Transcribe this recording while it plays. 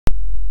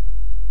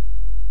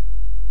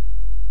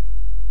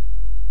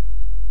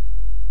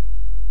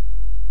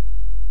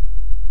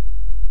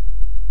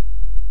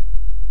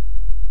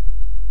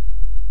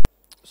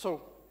So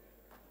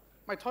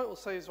my title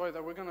says right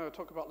that we're going to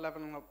talk about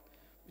leveling up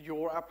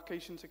your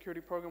application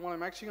security program. What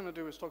I'm actually going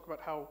to do is talk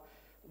about how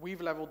we've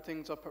leveled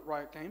things up at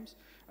Riot Games,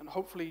 and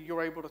hopefully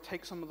you're able to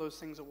take some of those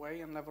things away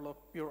and level up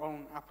your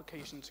own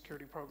application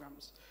security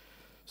programs.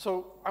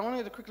 So I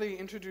wanted to quickly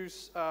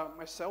introduce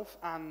myself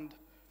and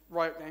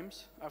Riot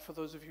Games, for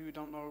those of you who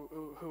don't know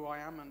who I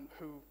am and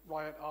who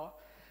Riot are.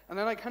 And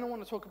then I kind of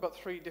want to talk about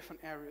three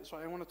different areas.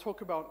 Right? I want to talk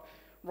about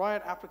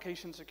Riot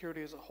application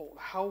security as a whole,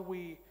 how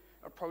we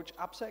approach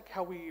AppSec,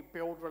 how we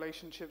build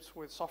relationships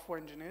with software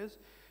engineers,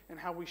 and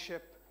how we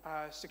ship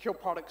secure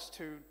products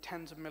to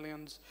tens of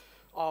millions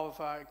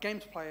of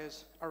games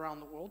players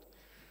around the world.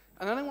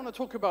 And then I want to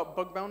talk about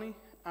bug bounty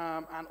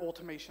and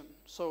automation.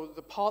 So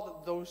the part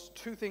that those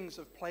two things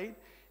have played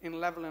in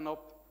leveling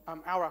up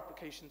our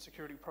application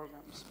security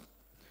programs.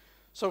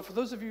 So for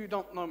those of you who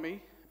don't know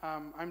me,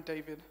 I'm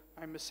David.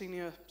 I'm a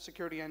senior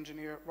security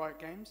engineer at Riot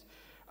Games.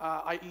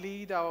 I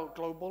lead our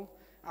global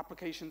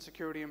application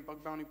security and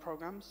bug bounty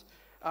programs.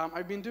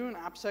 I've been doing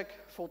AppSec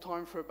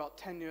full-time for about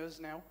 10 years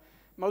now.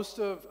 Most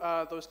of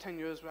those 10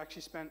 years were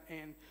actually spent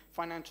in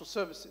financial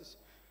services.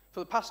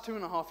 For the past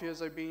 2.5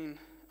 years, I've been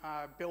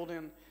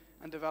building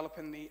and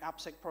developing the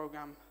AppSec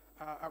program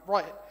at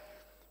Riot.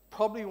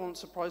 Probably won't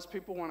surprise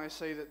people when I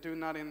say that doing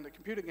that in the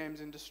computer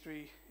games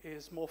industry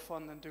is more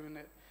fun than doing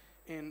it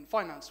in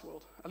finance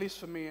world, at least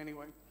for me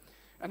anyway.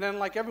 And then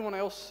like everyone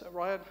else at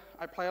Riot,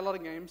 I play a lot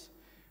of games.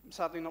 I'm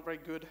sadly not very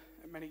good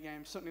at many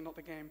games, certainly not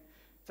the game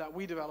that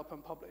we develop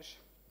and publish.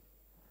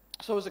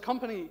 So as a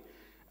company,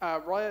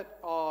 Riot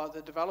are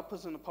the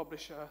developers and the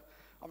publisher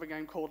of a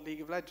game called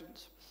League of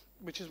Legends,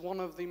 which is one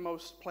of the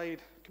most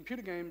played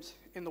computer games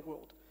in the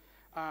world.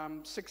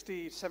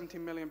 60, 70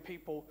 million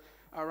people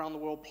around the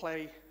world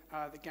play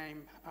the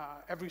game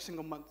every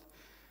single month.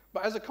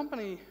 But as a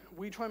company,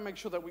 we try and make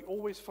sure that we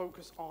always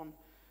focus on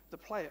the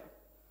player.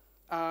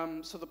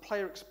 So the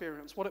player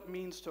experience, what it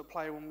means to a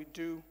player when we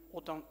do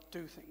or don't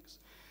do things.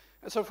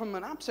 And so from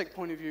an AppSec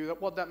point of view,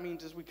 what that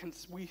means is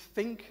we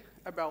think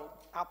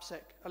about AppSec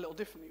a little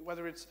differently,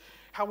 whether it's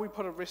how we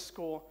put a risk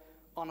score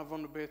on a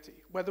vulnerability,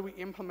 whether we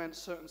implement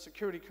certain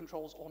security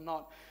controls or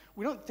not.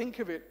 We don't think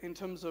of it in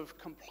terms of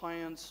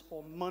compliance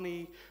or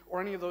money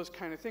or any of those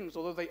kind of things,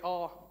 although they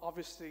are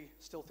obviously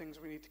still things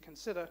we need to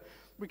consider.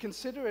 We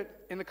consider it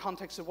in the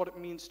context of what it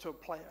means to a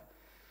player.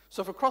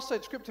 So for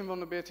cross-site scripting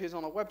vulnerabilities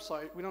on a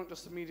website, we don't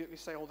just immediately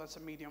say, oh, that's a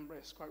medium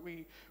risk, right?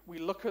 We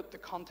look at the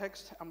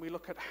context and we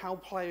look at how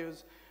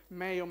players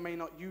may or may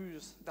not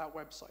use that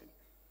website.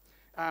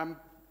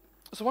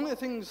 So one of the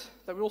things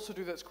that we also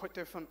do that's quite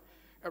different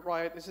at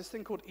Riot is this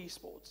thing called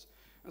esports.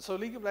 And so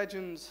League of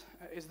Legends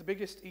is the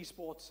biggest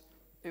esports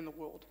in the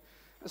world.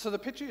 And so the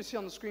picture you see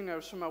on the screen there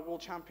is from our World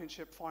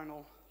Championship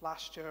final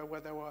last year, where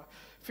there were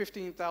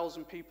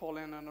 15,000 people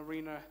in an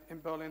arena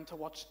in Berlin to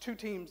watch two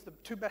teams, the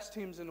two best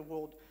teams in the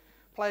world,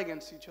 play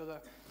against each other.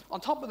 On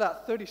top of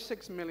that,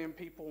 36 million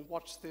people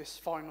watched this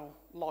final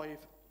live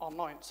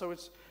online. So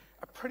it's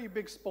a pretty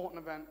big sporting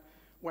event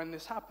when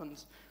this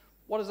happens.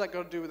 What does that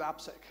got to do with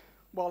AppSec?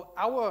 Well,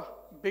 our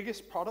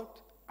biggest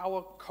product,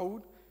 our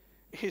code,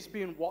 is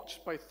being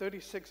watched by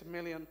 36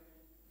 million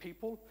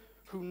people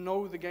who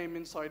know the game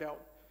inside out.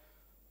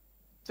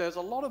 There's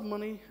a lot of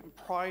money and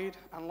pride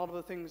and a lot of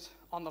the things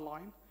on the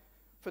line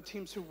for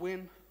teams who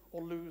win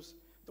or lose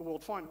the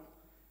world final.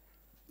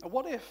 Now,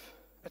 what if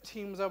a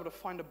team was able to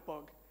find a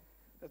bug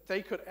that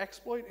they could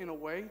exploit in a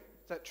way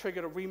that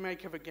triggered a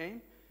remake of a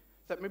game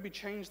that maybe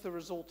changed the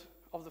result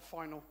of the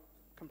final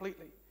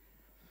completely?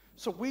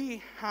 So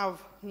we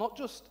have not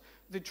just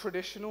the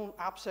traditional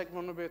AppSec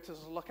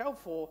vulnerabilities to look out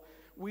for,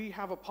 we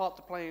have a part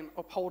to play in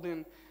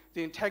upholding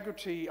the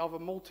integrity of a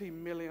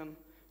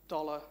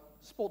multi-million-dollar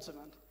sports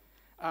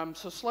event.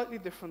 So slightly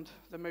different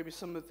than maybe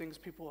some of the things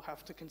people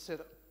have to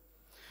consider.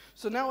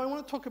 So now I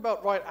want to talk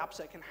about Riot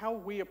AppSec and how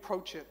we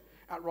approach it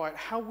at Riot,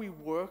 how we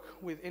work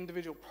with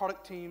individual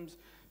product teams,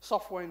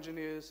 software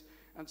engineers,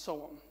 and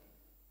so on.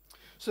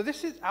 So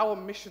this is our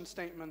mission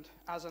statement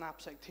as an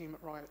AppSec team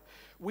at Riot.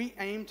 We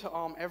aim to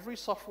arm every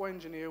software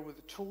engineer with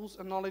the tools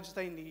and knowledge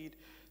they need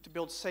to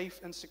build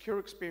safe and secure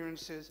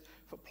experiences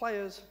for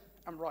players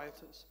and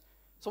rioters.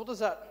 So what does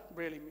that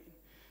really mean?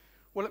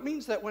 Well, it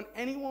means that when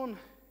anyone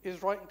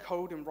is writing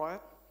code in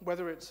Riot,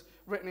 whether it's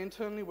written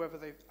internally, whether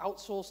they've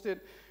outsourced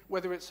it,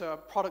 whether it's a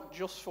product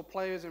just for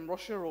players in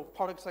Russia or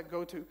products that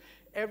go to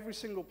every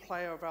single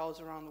player of ours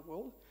around the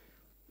world,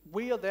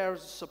 we are there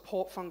as a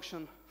support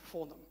function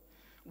for them.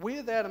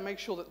 We're there to make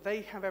sure that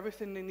they have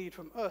everything they need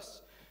from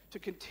us to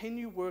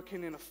continue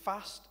working in a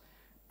fast,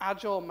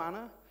 agile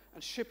manner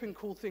and shipping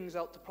cool things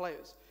out to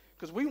players.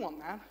 Because we want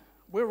that.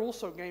 We're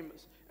also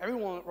gamers.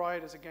 Everyone at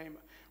Riot is a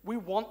gamer. We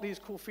want these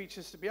cool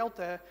features to be out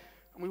there,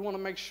 and we want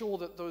to make sure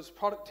that those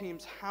product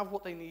teams have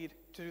what they need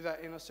to do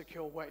that in a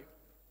secure way.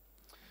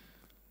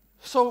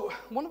 So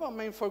one of our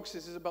main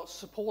focuses is about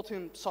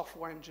supporting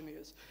software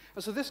engineers.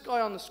 And so this guy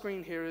on the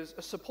screen here is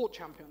a support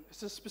champion.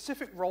 It's a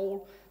specific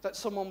role that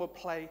someone would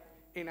play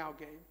in our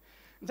game.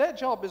 Their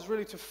job is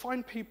really to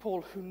find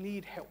people who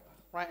need help,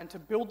 right, and to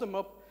build them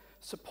up,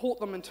 support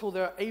them until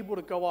they're able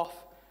to go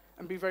off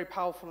and be very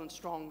powerful and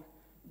strong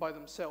by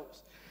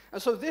themselves.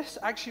 And so this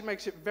actually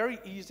makes it very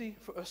easy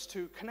for us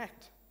to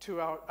connect to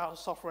our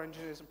software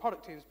engineers and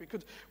product teams,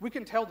 because we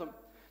can tell them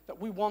that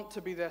we want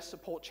to be their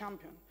support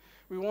champion.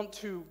 We want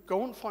to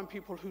go and find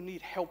people who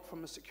need help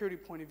from a security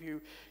point of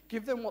view,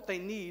 give them what they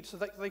need so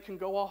that they can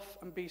go off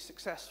and be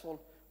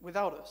successful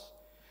without us.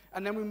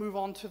 And then we move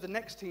on to the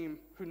next team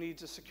who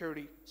needs a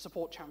security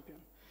support champion.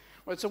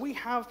 Right, so we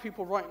have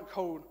people writing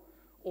code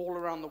all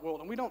around the world,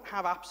 and we don't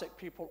have AppSec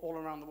people all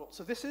around the world.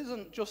 So this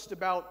isn't just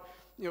about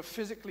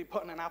physically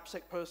putting an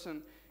AppSec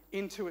person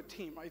into a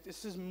team. Right?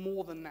 This is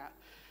more than that.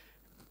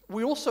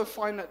 We also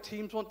find that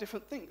teams want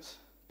different things.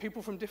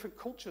 People from different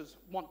cultures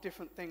want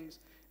different things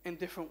in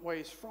different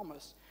ways from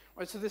us.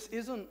 Right? So this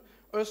isn't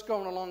us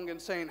going along and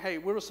saying, hey,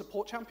 we're a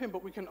support champion,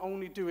 but we can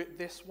only do it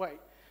this way.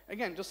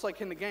 Again, just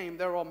like in the game,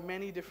 there are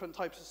many different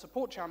types of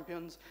support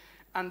champions,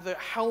 and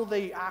how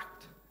they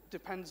act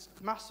depends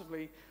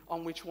massively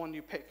on which one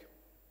you pick.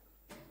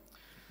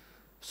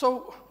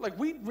 So,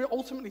 we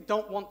ultimately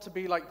don't want to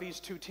be like these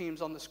two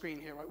teams on the screen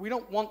here, right? We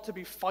don't want to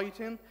be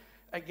fighting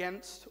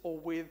against or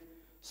with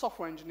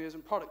software engineers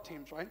and product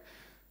teams, right?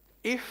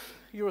 If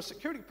you're a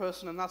security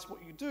person and that's what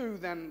you do,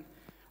 then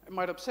it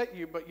might upset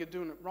you, but you're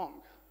doing it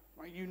wrong,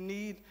 right? You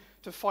need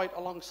to fight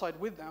alongside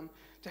with them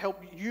to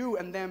help you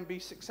and them be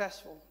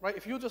successful, right?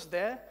 If you're just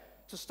there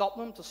to stop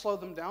them, to slow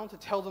them down, to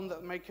tell them that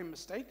they're making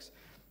mistakes,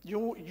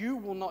 you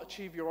will not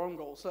achieve your own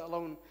goals, let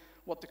alone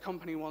what the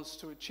company wants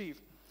to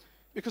achieve.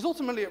 Because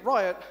ultimately at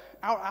Riot,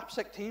 our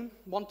AppSec team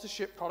want to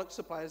ship products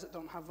to players that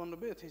don't have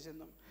vulnerabilities in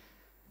them.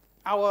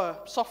 Our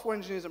software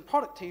engineers and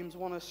product teams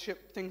want to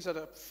ship things that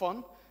are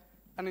fun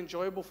and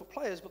enjoyable for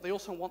players, but they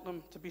also want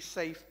them to be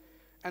safe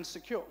and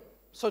secure.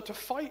 So to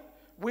fight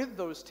with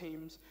those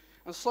teams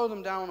and slow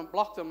them down and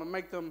block them and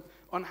make them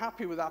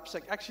unhappy with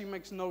AppSec actually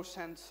makes no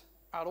sense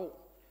at all.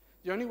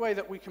 The only way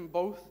that we can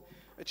both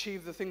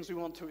achieve the things we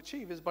want to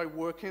achieve is by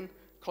working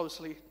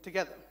closely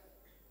together.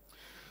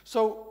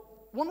 So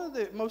one of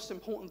the most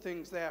important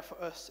things there for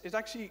us is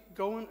actually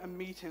going and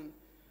meeting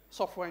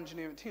software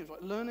engineering teams,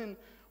 like learning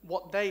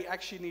what they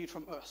actually need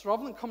from us.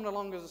 Rather than coming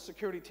along as a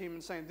security team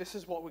and saying, this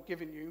is what we're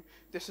giving you,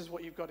 this is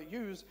what you've got to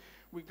use,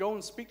 we go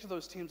and speak to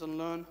those teams and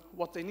learn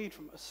what they need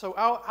from us. So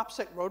our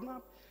AppSec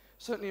roadmap,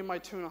 certainly in my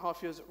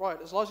 2.5 years at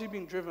Riot, has largely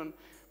been driven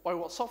by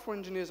what software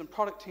engineers and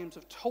product teams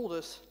have told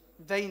us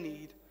they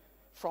need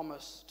from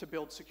us to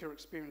build secure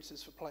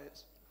experiences for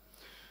players.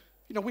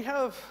 We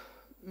have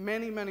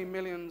many, many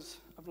millions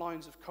of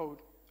lines of code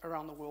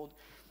around the world,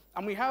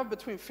 and we have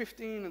between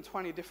 15 and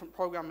 20 different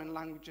programming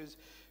languages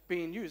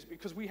being used,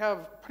 because we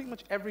have pretty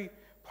much every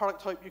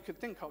product type you could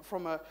think of,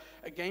 from a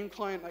game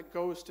client that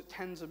goes to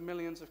tens of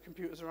millions of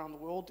computers around the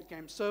world, to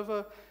game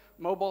server,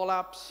 mobile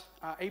apps,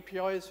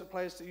 APIs for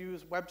players to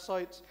use,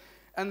 websites,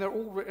 and they're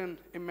all written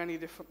in many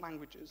different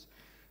languages.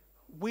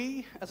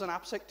 We, as an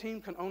AppSec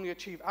team, can only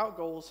achieve our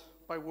goals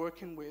by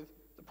working with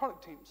the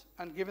product teams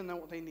and giving them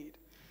what they need.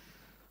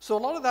 So a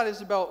lot of that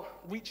is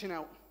about reaching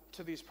out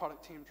to these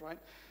product teams, right?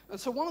 And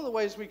so one of the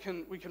ways we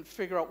can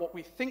figure out what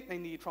we think they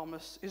need from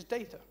us is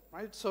data,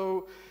 right?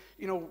 So,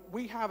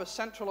 we have a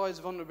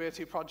centralized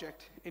vulnerability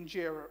project in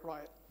Jira at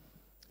Riot.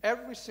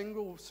 Every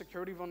single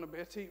security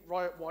vulnerability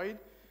Riot-wide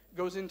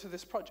goes into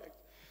this project.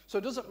 So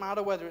it doesn't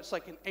matter whether it's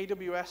like an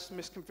AWS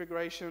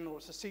misconfiguration, or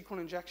it's a SQL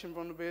injection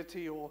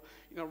vulnerability, or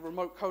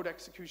remote code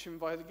execution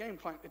via the game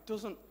client. It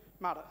doesn't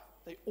matter.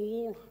 They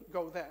all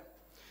go there.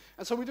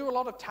 And so we do a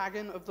lot of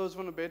tagging of those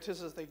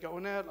vulnerabilities as they go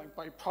in there, like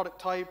by product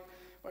type,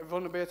 by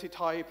vulnerability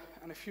type,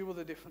 and a few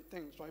other different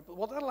things, right? But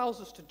what that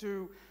allows us to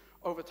do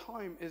over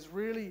time is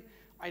really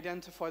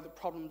identify the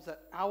problems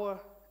that our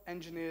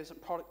engineers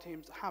and product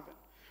teams are having.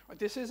 Right?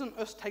 This isn't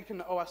us taking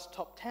the OWASP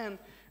top 10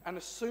 and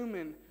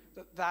assuming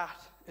that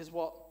that is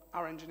what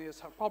our engineers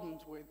have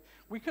problems with.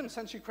 We can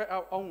essentially create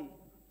our own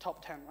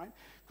top 10, right?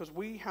 Because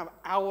we have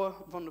our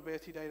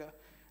vulnerability data,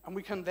 and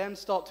we can then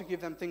start to give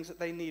them things that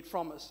they need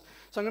from us.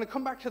 So I'm going to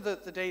come back to the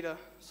data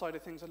side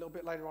of things a little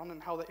bit later on,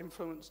 and how that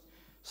influenced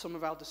some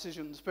of our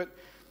decisions. But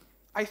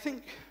I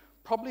think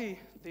probably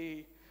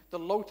the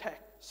low-tech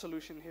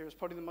solution here is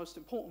probably the most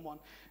important one,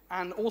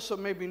 and also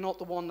maybe not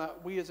the one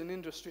that we as an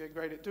industry are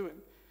great at doing.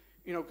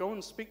 Go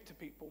and speak to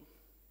people.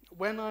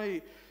 When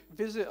I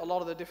visit a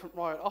lot of the different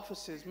Riot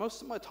offices,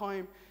 most of my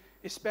time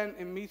is spent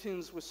in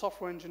meetings with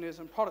software engineers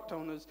and product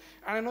owners,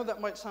 and I know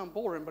that might sound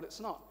boring, but it's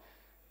not.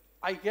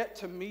 I get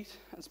to meet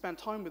and spend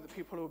time with the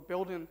people who are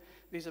building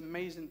these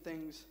amazing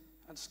things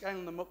and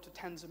scaling them up to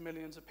tens of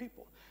millions of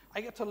people.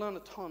 I get to learn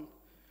a ton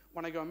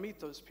when I go and meet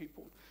those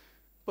people.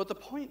 But the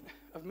point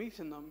of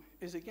meeting them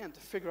is, again, to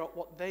figure out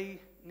what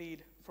they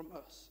need from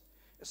us.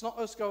 It's not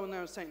us going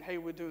there and saying, hey,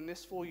 we're doing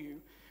this for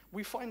you.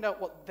 We find out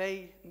what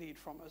they need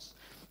from us.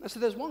 And so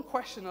there's one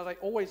question that I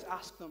always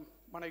ask them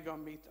when I go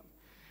and meet them.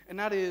 And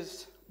that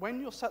is, when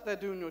you're sat there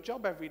doing your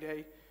job every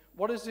day,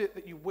 what is it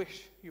that you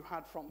wish you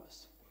had from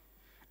us?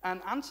 And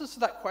answers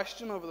to that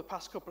question over the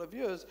past couple of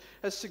years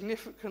has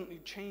significantly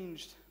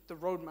changed the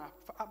roadmap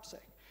for AppSec.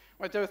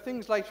 Right, there are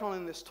things later on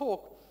in this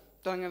talk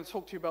that I'm going to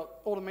talk to you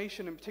about,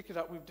 automation in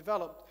particular, that we've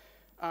developed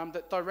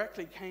that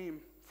directly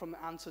came from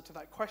the answer to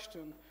that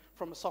question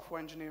from a software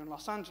engineer in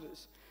Los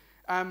Angeles.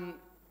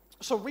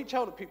 So reach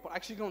out to people,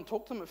 actually go and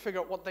talk to them and figure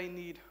out what they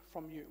need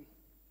from you.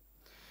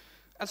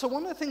 And so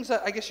one of the things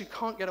that I guess you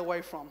can't get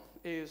away from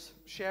is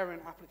sharing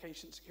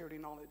application security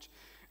knowledge.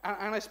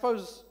 And I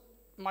suppose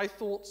my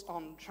thoughts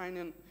on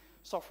training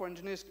software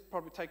engineers could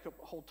probably take up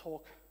a whole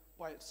talk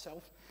by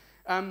itself.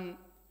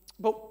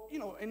 But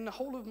in the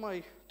whole of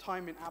my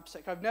time in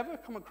AppSec, I've never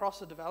come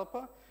across a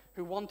developer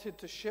who wanted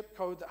to ship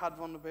code that had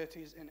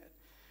vulnerabilities in it.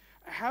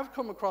 I have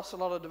come across a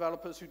lot of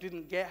developers who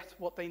didn't get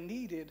what they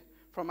needed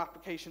from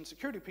application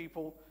security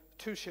people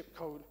to ship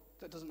code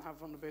that doesn't have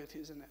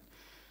vulnerabilities in it.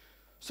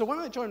 So when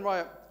I joined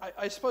Riot,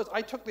 I suppose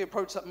I took the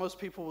approach that most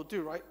people would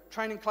do, right?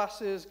 Training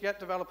classes, get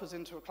developers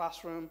into a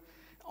classroom.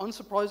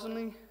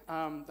 Unsurprisingly,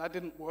 that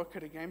didn't work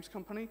at a games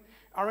company.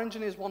 Our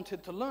engineers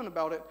wanted to learn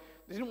about it.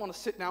 They didn't want to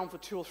sit down for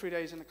 2 or 3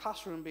 days in a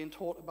classroom being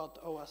taught about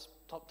the OWASP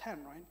top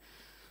 10, right?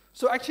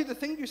 So actually, the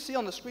thing you see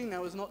on the screen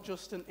now is not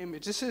just an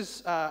image. This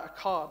is a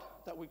card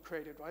that we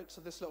created, right? So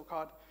this little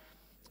card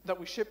that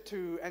we ship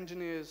to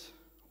engineers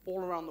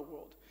all around the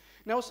world.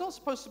 Now, it's not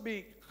supposed to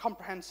be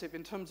comprehensive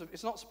in terms of,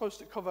 it's not supposed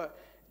to cover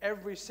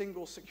every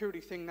single security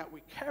thing that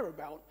we care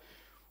about.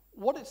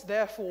 What it's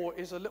there for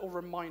is a little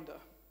reminder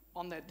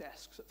on their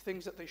desks of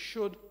things that they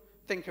should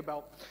think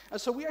about. And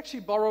so we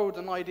actually borrowed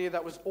an idea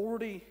that was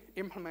already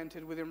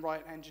implemented within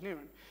Riot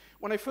Engineering.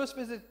 When I first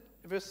visited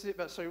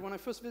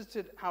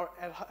our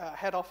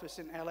head office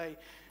in LA,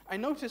 I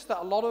noticed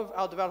that a lot of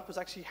our developers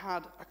actually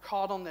had a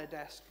card on their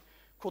desk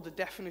called the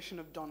definition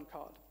of done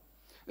card.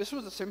 This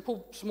was a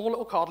simple, small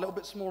little card, a little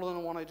bit smaller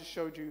than the one I just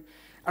showed you.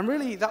 And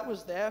really, that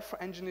was there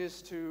for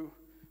engineers to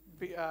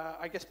be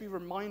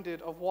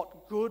reminded of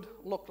what good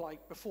looked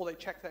like before they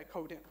checked their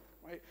code in,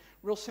 right?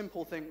 Real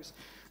simple things.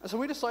 And so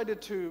we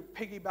decided to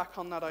piggyback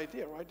on that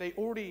idea, right? They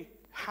already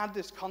had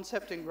this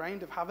concept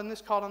ingrained of having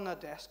this card on their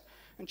desk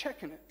and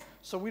checking it.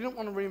 So we didn't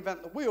want to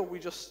reinvent the wheel, we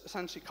just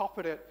essentially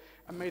copied it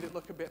and made it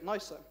look a bit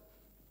nicer.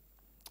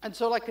 And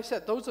so, like I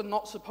said, those are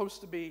not supposed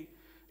to be,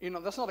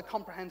 that's not a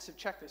comprehensive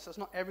checklist. That's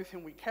not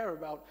everything we care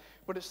about,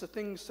 but it's the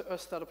things to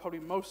us that are probably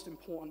most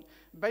important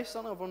based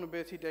on our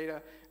vulnerability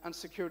data and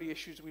security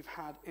issues we've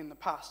had in the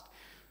past.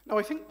 Now,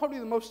 I think probably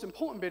the most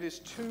important bit is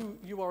 2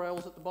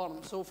 URLs at the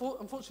bottom. So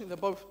unfortunately, they're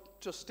both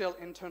just still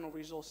internal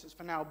resources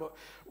for now, but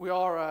we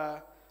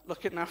are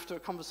looking after a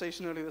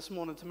conversation earlier this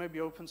morning to maybe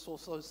open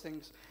source those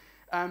things.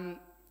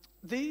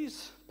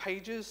 These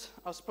pages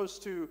are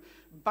supposed to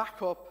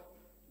back up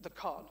the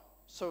card.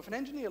 So if an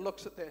engineer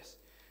looks at this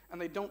and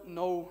they don't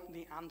know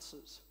the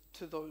answers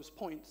to those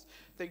points,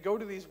 they go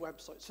to these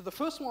websites. So the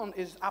first one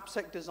is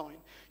AppSec Design.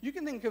 You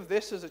can think of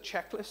this as a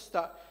checklist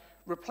that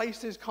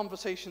replaces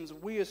conversations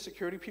we as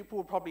security people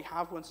would probably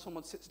have when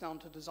someone sits down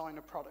to design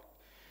a product.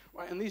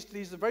 Right? And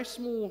these are very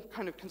small,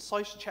 kind of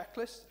concise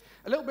checklists.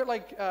 A little bit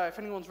like if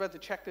anyone's read the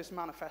Checklist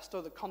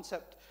Manifesto, the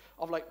concept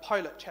of like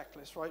pilot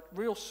checklists, right?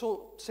 Real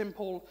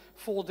simple,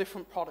 4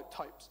 different product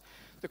types.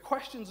 The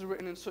questions are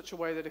written in such a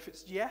way that if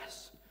it's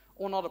yes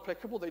or not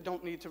applicable, they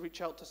don't need to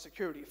reach out to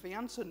security. If they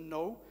answer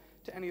no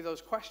to any of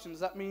those questions,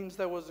 that means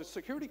there was a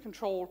security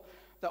control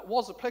that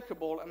was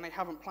applicable and they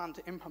haven't planned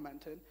to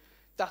implement it.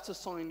 That's a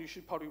sign you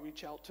should probably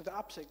reach out to the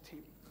AppSec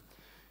team.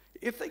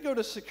 If they go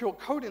to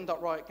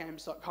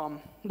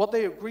securecoding.riotgames.com, what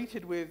they are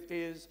greeted with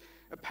is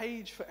a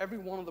page for every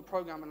one of the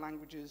programming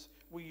languages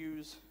we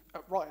use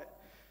at Riot.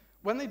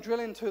 When they drill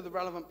into the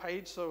relevant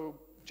page, so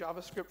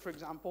JavaScript, for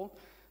example,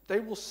 they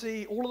will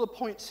see all of the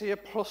points here,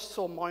 plus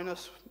or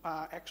minus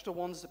extra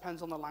ones,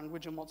 depends on the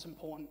language and what's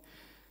important.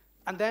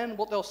 And then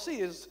what they'll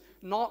see is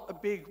not a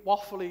big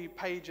waffly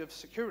page of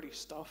security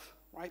stuff,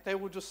 right? They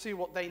will just see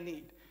what they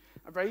need.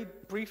 A very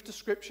brief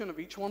description of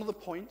each one of the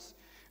points,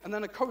 and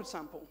then a code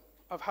sample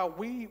of how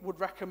we would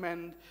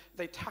recommend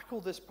they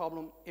tackle this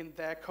problem in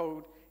their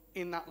code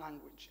in that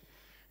language.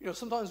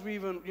 Sometimes we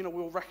even,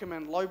 we'll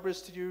recommend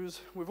libraries to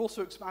use. We've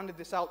also expanded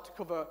this out to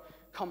cover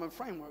common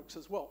frameworks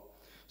as well.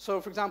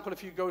 So, for example,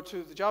 if you go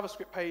to the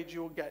JavaScript page,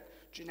 you'll get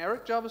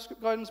generic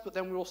JavaScript guidance, but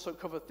then we also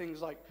cover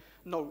things like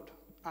Node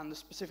and the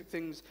specific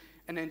things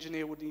an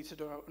engineer would need to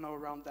know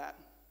around that.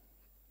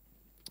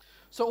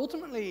 So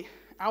ultimately,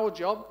 our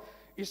job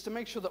is to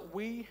make sure that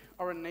we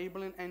are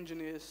enabling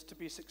engineers to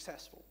be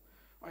successful,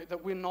 right?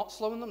 That we're not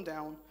slowing them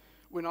down,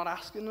 we're not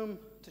asking them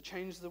to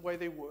change the way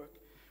they work,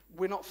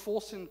 we're not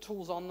forcing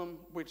tools on them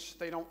which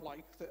they don't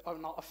like, that are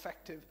not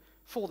effective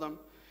for them,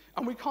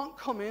 and we can't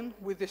come in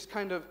with this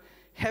kind of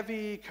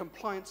heavy,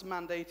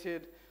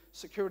 compliance-mandated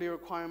security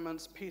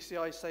requirements,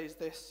 PCI says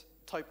this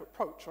type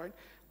approach, right?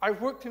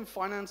 I've worked in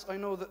finance, I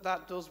know that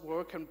that does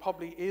work and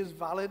probably is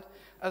valid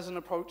as an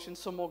approach in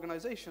some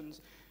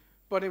organizations,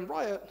 but in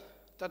Riot,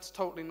 that's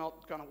totally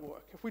not gonna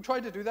work. If we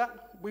tried to do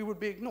that, we would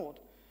be ignored,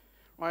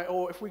 right?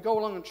 Or if we go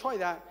along and try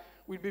that,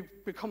 we'd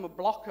become a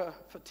blocker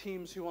for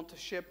teams who want to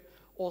ship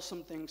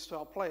awesome things to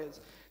our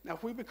players. Now,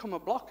 if we become a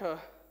blocker,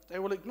 they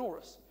will ignore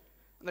us,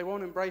 and they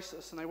won't embrace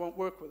us, and they won't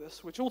work with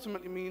us, which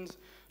ultimately means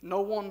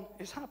no one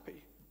is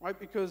happy, right?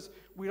 Because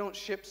we don't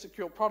ship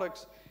secure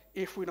products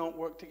if we don't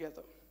work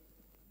together.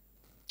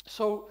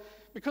 So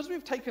because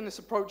we've taken this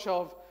approach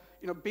of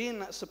being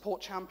that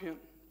support champion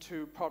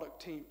to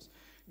product teams,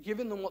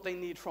 giving them what they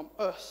need from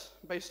us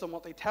based on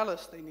what they tell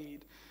us they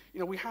need,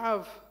 we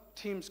have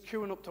teams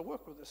queuing up to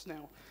work with us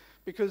now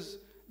because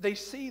they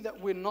see that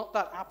we're not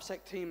that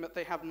AppSec team that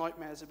they have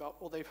nightmares about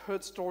or they've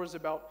heard stories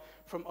about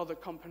from other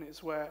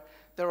companies where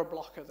they're a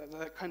blocker, they're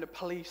that kind of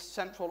police,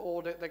 central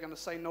audit, they're going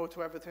to say no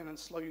to everything and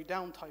slow you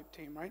down type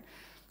team, right?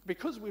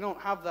 Because we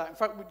don't have that, in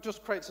fact, it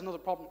just creates another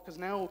problem because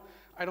now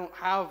I don't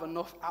have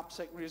enough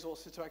AppSec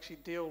resources to actually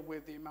deal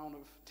with the amount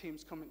of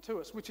teams coming to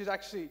us, which is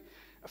actually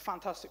a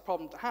fantastic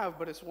problem to have,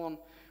 but it's one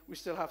we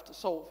still have to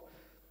solve.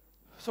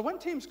 So when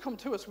teams come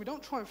to us, we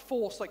don't try and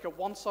force like a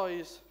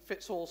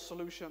one-size-fits-all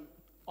solution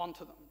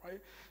onto them, right?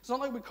 It's not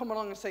like we come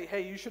along and say,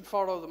 hey, you should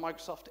follow the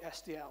Microsoft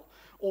SDL,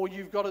 or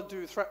you've got to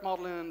do threat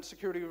modeling and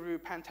security review,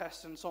 pen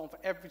test, and so on for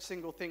every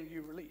single thing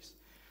you release.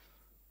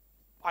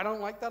 I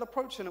don't like that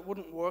approach, and it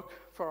wouldn't work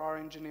for our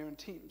engineering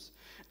teams.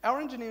 Our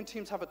engineering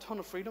teams have a ton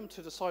of freedom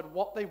to decide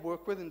what they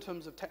work with in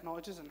terms of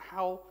technologies and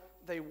how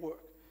they work.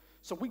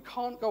 So we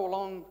can't go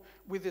along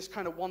with this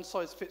kind of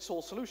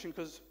one-size-fits-all solution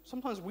because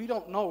sometimes we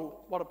don't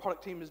know what a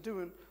product team is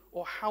doing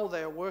or how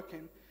they are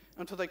working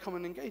until they come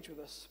and engage with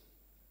us.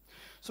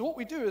 So what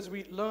we do is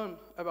we learn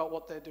about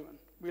what they're doing.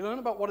 We learn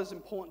about what is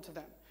important to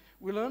them.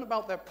 We learn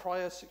about their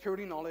prior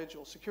security knowledge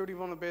or security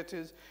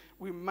vulnerabilities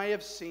we may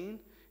have seen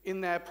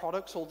in their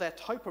products or their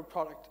type of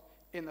product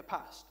in the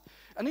past.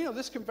 And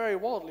this can vary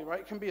wildly,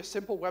 right? It can be a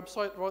simple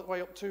website right the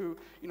way up to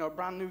a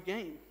brand new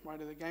game, right,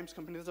 at a games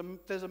company.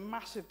 There's a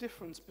massive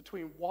difference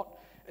between what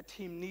a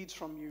team needs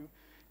from you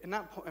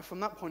from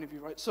that point of view,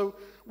 right? So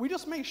we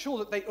just make sure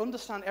that they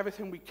understand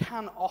everything we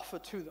can offer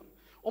to them,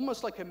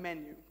 almost like a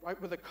menu, right,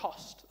 with a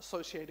cost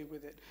associated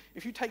with it.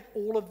 If you take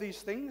all of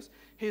these things,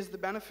 here's the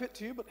benefit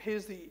to you, but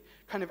here's the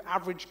kind of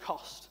average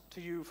cost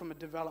to you from a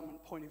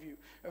development point of view,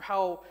 of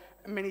how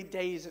many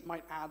days it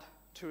might add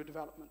to a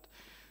development.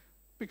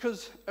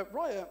 Because at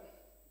Riot,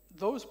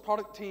 those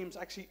product teams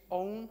actually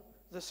own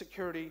the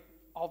security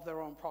of their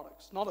own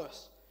products, not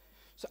us.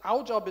 So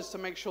our job is to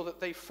make sure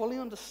that they fully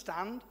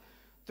understand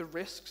the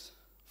risks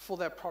for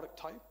their product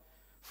type,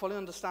 fully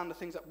understand the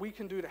things that we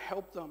can do to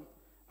help them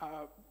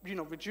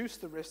reduce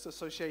the risks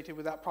associated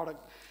with that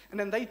product, and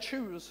then they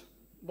choose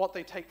what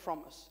they take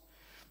from us.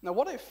 Now,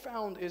 what I've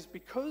found is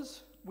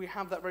because we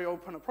have that very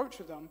open approach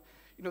with them,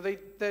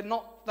 they're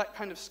not that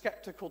kind of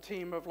skeptical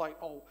team of like,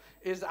 oh,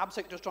 is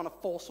AppSec just trying to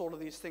force all of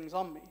these things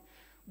on me?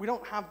 We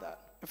don't have that.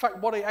 In fact,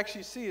 what I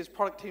actually see is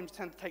product teams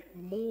tend to take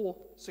more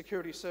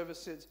security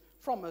services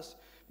from us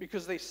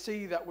because they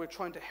see that we're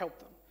trying to help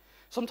them.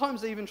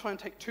 Sometimes they even try and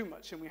take too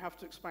much, and we have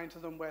to explain to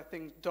them where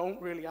things don't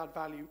really add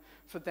value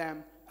for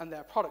them and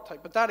their product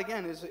type. But that,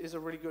 again, is a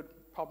really good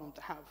problem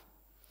to have.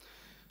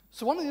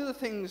 So one of the other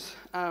things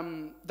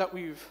that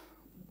we've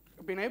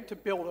been able to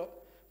build up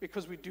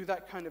because we do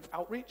that kind of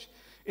outreach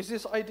is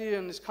this idea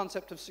and this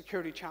concept of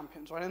security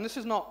champions, right? And this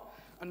is not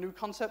a new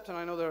concept, and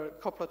I know there are a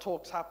couple of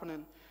talks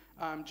happening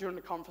during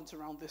the conference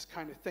around this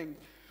kind of thing.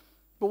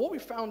 But what we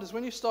found is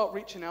when you start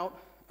reaching out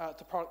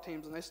to product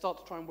teams and they start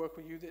to try and work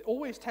with you, it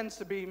always tends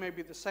to be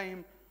maybe the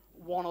same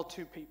one or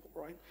two people,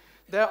 right?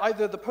 They're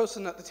either the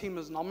person that the team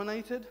has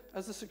nominated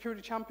as the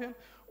security champion,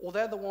 or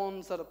they're the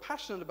ones that are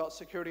passionate about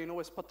security and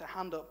always put their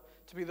hand up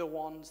to be the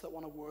ones that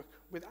want to work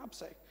with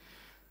AppSec.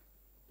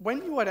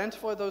 When you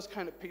identify those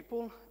kind of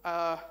people,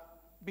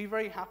 be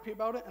very happy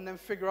about it and then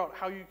figure out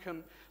how you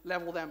can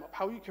level them up,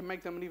 how you can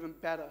make them an even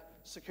better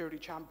security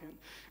champion.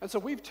 And so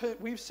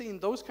we've seen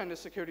those kind of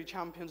security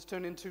champions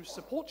turn into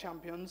support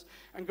champions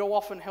and go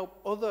off and help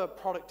other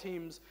product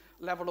teams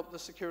level up the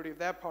security of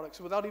their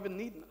products without even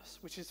needing us,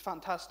 which is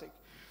fantastic.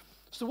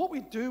 So what we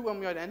do when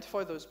we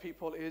identify those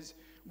people is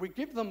we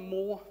give them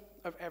more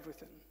of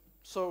everything.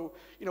 So,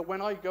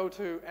 when I go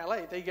to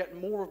LA, they get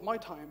more of my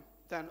time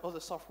than other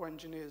software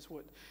engineers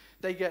would.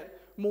 They get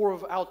more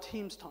of our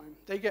team's time.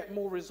 They get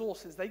more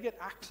resources. They get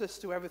access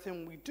to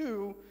everything we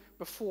do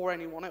before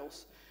anyone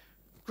else.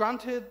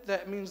 Granted,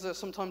 that means they're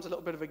sometimes a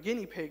little bit of a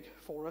guinea pig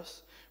for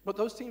us, but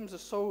those teams are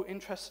so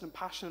interested and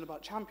passionate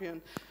about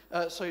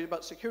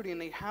about security, and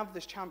they have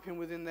this champion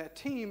within their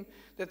team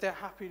that they're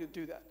happy to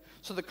do that.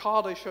 So the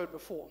card I showed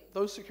before,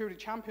 those security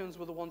champions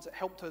were the ones that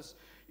helped us,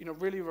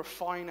 really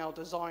refine our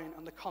design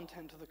and the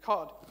content of the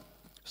card.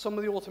 Some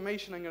of the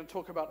automation I'm going to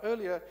talk about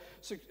later,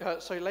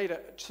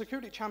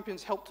 security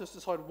champions helped us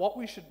decide what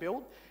we should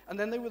build, and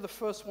then they were the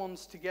first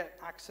ones to get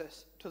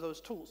access to those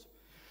tools.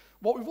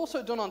 What we've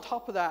also done on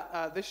top of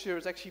that this year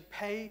is actually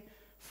pay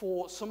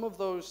for some of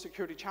those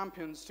security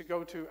champions to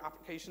go to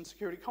application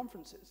security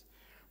conferences.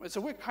 Right,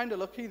 so we're kind of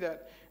lucky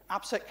that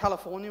AppSec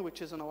California,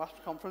 which is an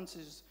OWASP conference,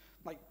 is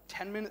like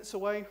 10 minutes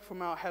away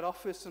from our head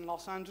office in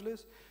Los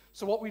Angeles.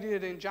 So what we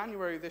did in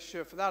January this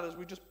year for that is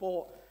we just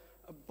bought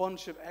a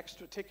bunch of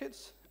extra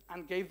tickets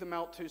and gave them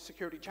out to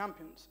security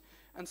champions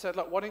and said,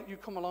 look, why don't you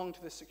come along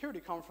to this security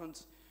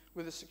conference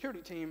with the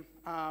security team,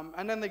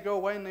 and then they go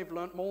away and they've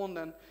learned more, and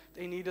then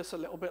they need us a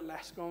little bit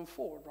less going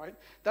forward, right?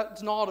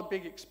 That's not a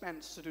big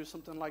expense to do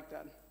something like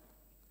that.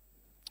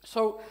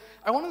 So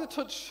I wanted to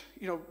touch,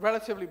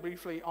 relatively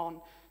briefly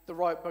on the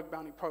Riot Bug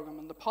Bounty Program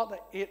and the part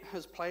that it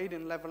has played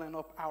in leveling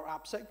up our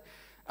AppSec.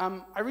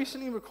 I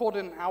recently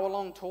recorded an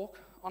hour-long talk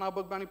on our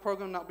Bug Bounty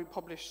Program that will be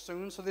published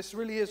soon, so this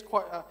really is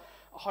quite a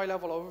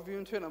high-level overview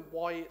into it and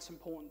why it's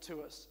important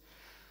to us.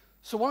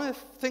 So one of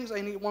the things I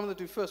wanted to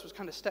do first was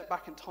kind of step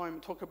back in time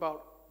and talk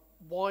about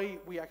why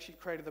we actually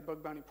created the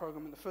Bug Bounty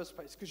Program in the first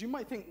place. Because you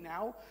might think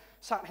now,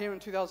 sat here in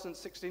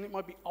 2016, it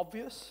might be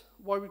obvious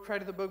why we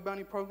created the Bug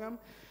Bounty Program,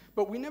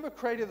 but we never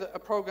created a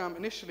program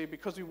initially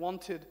because we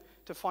wanted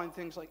to find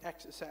things like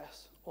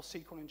XSS or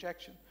SQL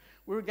injection.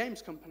 We're a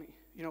games company.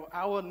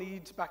 Our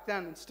needs back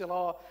then and still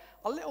are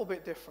a little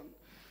bit different.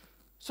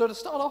 So to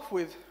start off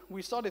with,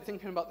 we started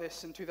thinking about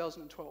this in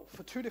 2012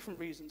 for two different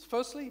reasons.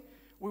 Firstly,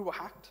 we were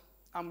hacked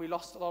and we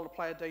lost a lot of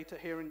player data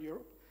here in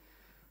Europe.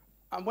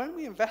 And when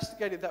we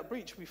investigated that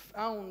breach, we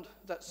found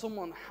that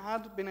someone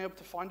had been able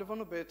to find a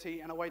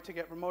vulnerability and a way to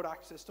get remote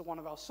access to one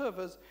of our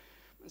servers.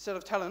 Instead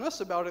of telling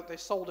us about it, they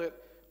sold it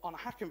on a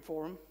hacking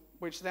forum,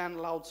 which then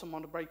allowed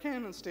someone to break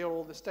in and steal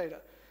all this data.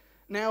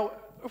 Now,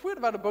 if we had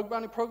about a bug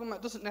bounty program,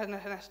 that doesn't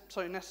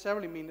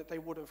necessarily mean that they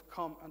would have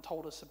come and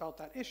told us about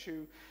that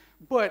issue,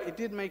 but it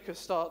did make us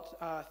start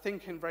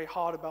thinking very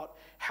hard about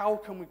how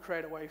can we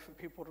create a way for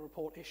people to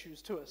report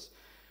issues to us.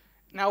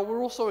 Now,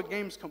 we're also a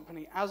games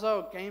company. As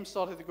our games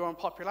started to grow in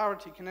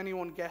popularity, can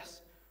anyone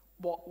guess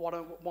what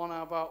one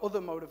of our other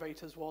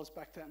motivators was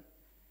back then?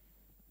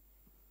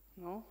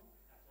 No?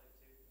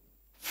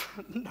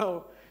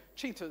 No,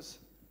 cheaters.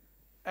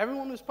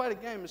 Everyone who's played a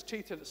game has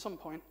cheated at some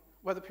point,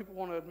 whether people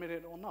want to admit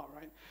it or not,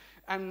 right?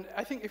 And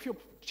I think if you're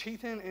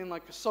cheating in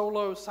like a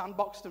solo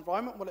sandboxed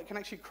environment, well, it can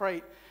actually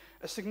create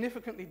a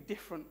significantly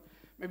different,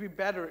 maybe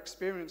better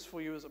experience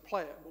for you as a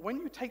player. But when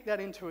you take that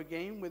into a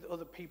game with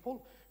other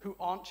people who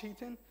aren't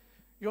cheating,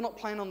 you're not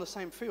playing on the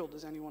same field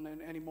as anyone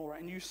anymore,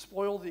 and you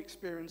spoil the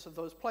experience of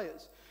those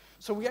players.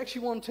 So we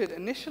actually wanted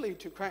initially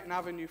to create an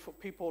avenue for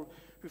people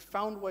who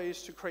found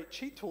ways to create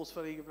cheat tools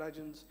for League of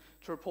Legends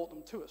to report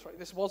them to us, right?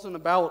 This wasn't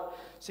about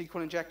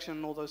SQL injection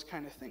and all those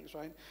kind of things,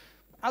 right?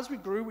 As we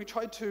grew, we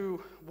tried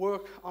to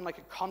work on like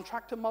a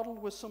contractor model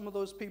with some of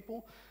those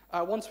people.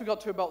 Once we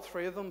got to about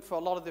 3 of them, for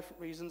a lot of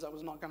different reasons, that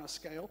was not going to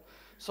scale.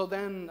 So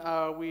then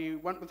we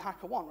went with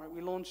HackerOne, right?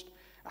 We launched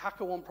a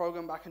HackerOne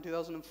program back in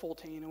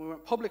 2014, and we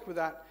went public with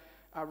that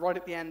right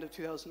at the end of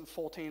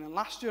 2014. And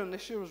last year and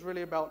this year was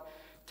really about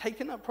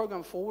taking that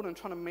program forward and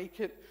trying to make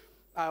it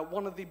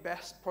one of the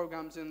best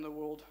programs in the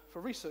world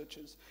for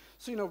researchers.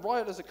 So,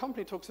 Riot as a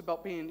company talks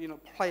about being,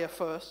 player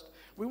first.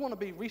 We want to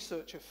be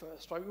researcher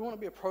first, right? We want to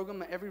be a program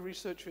that every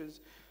researcher is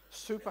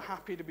super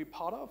happy to be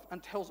part of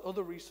and tells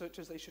other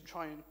researchers they should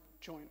try and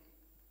join.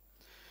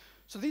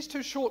 So these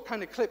two short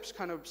kind of clips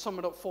kind of sum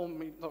it up for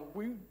me.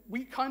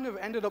 We kind of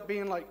ended up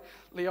being like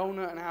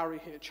Leona and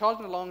Ari here,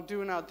 charging along,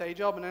 doing our day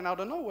job, and then out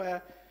of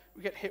nowhere,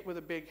 we get hit with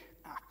a big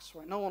axe,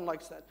 right? No one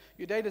likes that.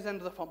 Your data's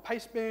ended up on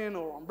Pastebin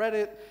or on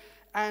Reddit,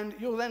 and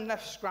you're then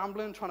left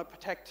scrambling, trying to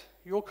protect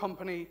your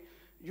company,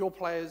 your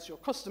players, your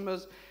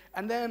customers,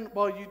 and then,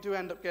 well, you do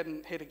end up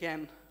getting hit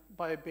again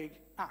by a big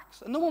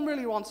axe. And no one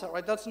really wants that,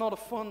 right? That's not a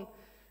fun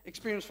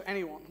experience for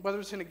anyone. Whether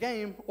it's in a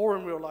game or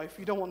in real life,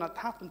 you don't want that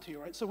to happen to you,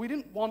 right? So we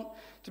didn't want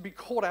to be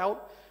caught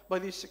out by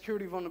these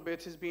security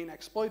vulnerabilities being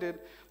exploited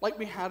like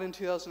we had in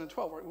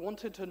 2012, right? We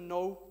wanted to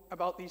know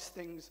about these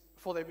things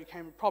before they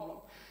became a problem.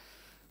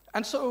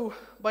 And so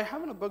by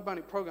having a bug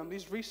bounty program,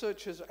 these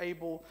researchers are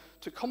able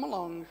to come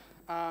along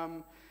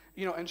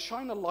and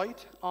shine a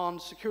light on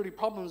security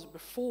problems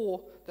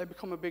before they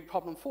become a big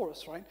problem for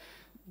us, right?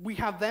 We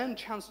have then a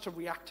chance to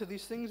react to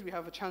these things. We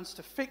have a chance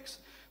to fix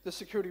the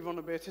security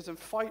vulnerabilities and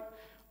fight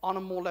on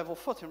a more level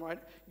footing, right?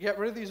 Get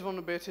rid of these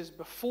vulnerabilities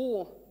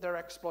before they're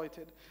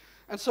exploited.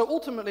 And so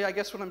ultimately, I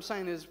guess what I'm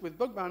saying is with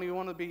bug bounty, we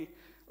want to be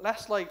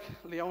less like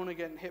Leona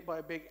getting hit by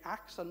a big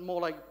axe and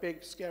more like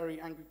big, scary,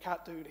 angry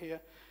cat dude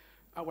here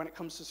when it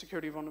comes to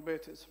security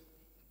vulnerabilities.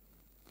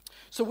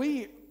 So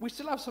we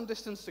still have some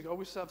distance to go.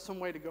 We still have some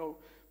way to go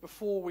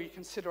before we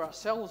consider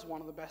ourselves one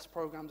of the best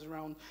programs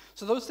around.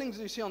 So those things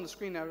that you see on the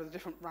screen there are the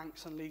different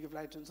ranks in League of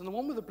Legends. And the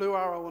one with the blue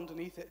arrow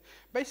underneath it,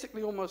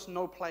 basically almost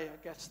no player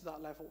gets to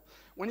that level.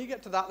 When you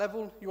get to that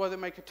level, you either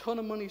make a ton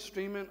of money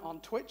streaming on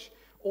Twitch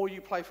or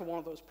you play for one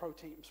of those pro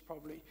teams,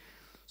 probably.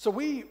 So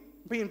we,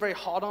 being very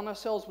hard on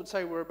ourselves, would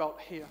say we're about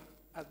here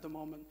at the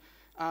moment.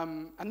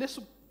 And this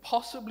will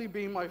possibly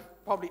be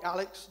probably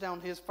Alex down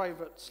his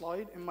favorite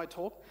slide in my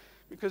talk,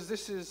 because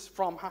this is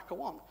from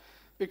HackerOne.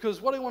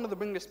 Because what I wanted to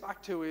bring this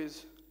back to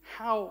is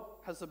how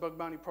has the bug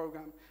bounty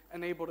program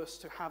enabled us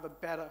to have a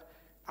better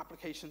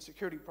application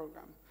security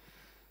program?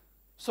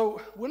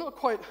 So we're not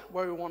quite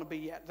where we want to be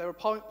yet. There are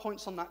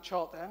points on that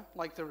chart there,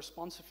 like the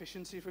response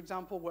efficiency, for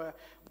example, where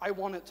I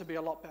want it to be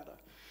a lot better.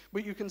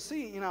 But you can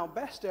see in our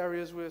best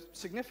areas, we're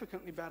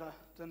significantly better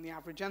than the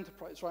average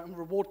enterprise, right? And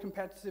reward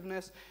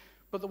competitiveness.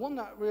 But the one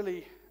that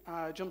really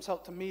jumps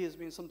out to me as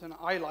being something that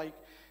I like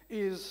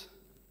is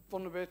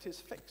vulnerabilities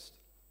fixed.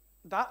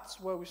 That's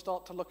where we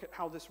start to look at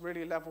how this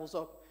really levels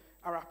up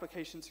our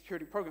application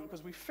security program,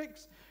 because we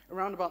fix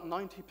around about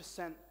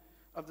 90%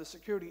 of the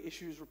security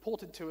issues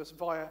reported to us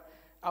via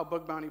our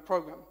bug bounty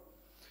program.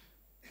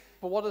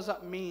 But what does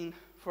that mean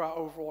for our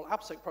overall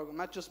AppSec program?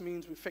 That just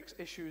means we fix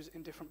issues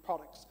in different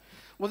products.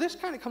 Well, this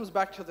kind of comes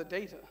back to the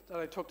data that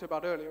I talked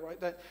about earlier,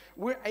 right? That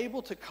we're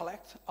able to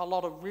collect a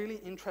lot of really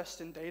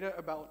interesting data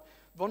about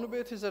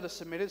vulnerabilities that are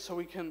submitted so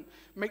we can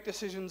make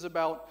decisions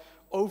about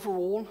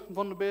overall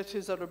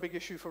vulnerabilities that are a big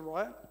issue for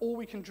Riot, or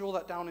we can drill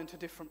that down into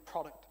different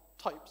product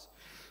types.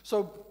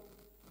 So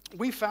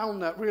we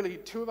found that really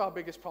two of our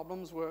biggest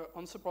problems were,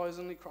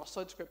 unsurprisingly,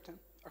 cross-site scripting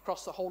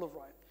across the whole of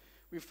Riot.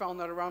 We found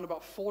that around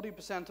about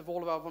 40% of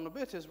all of our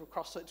vulnerabilities were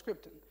cross-site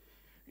scripting.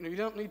 You know, you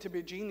don't need to be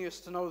a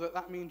genius to know that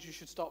that means you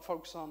should start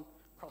focusing on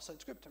cross-site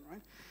scripting,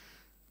 right?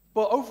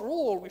 But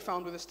overall, we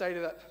found with this data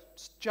that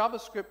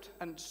JavaScript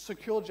and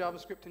secure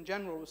JavaScript in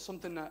general was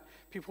something that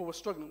people were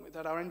struggling with,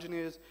 that our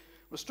engineers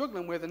were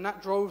struggling with, and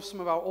that drove some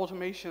of our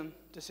automation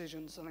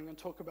decisions that I'm going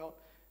to talk about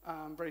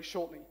very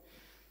shortly.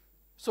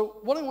 So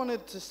what I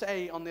wanted to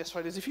say on this,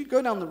 right, is if you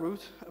go down the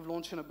route of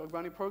launching a bug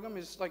bounty program,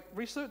 is like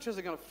researchers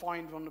are going to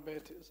find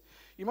vulnerabilities.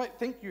 You might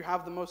think you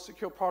have the most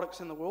secure products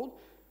in the world.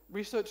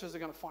 Researchers are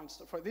going to find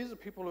stuff, right? These are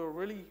people who are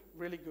really,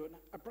 really good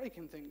at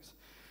breaking things.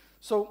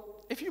 So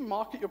if you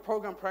market your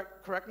program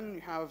correctly and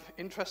you have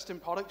interesting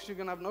products, you're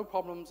going to have no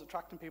problems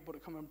attracting people to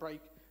come and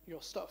break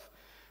your stuff.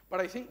 But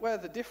I think where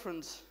the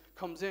difference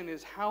comes in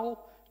is how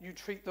you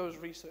treat those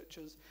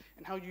researchers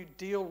and how you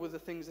deal with the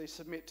things they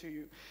submit to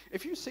you.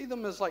 If you see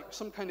them as like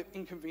some kind of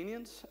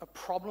inconvenience, a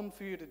problem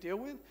for you to deal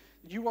with,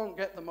 you won't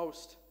get the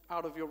most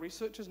out of your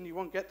researchers and you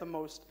won't get the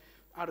most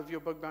out of your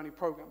bug bounty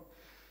program.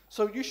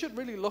 So you should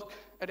really look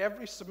at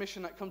every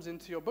submission that comes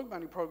into your bug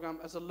bounty program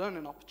as a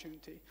learning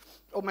opportunity,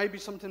 or maybe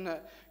something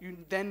that you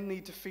then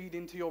need to feed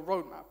into your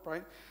roadmap,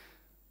 right?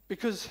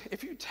 Because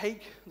if you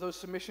take those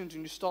submissions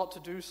and you start to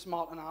do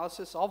smart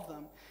analysis of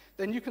them,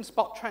 then you can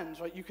spot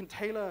trends, right? You can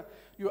tailor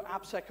your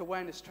AppSec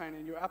awareness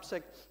training, your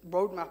AppSec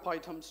roadmap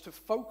items to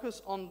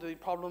focus on the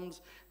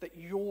problems that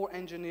your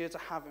engineers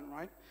are having,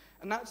 right?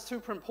 And that's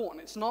super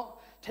important. It's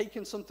not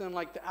taking something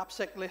like the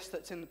AppSec list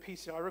that's in the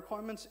PCI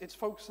requirements. It's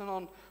focusing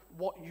on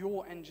what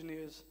your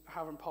engineers are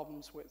having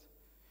problems with.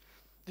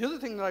 The other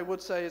thing that I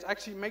would say is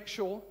actually make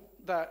sure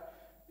that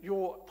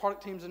your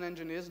product teams and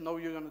engineers know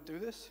you're going to do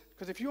this.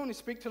 Because if you only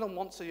speak to them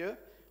once a year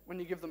when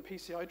you give them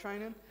PCI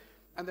training,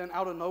 and then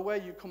out of nowhere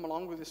you come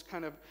along with this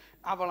kind of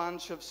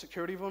avalanche of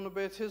security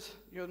vulnerabilities,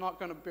 you're not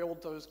going to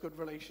build those good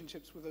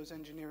relationships with those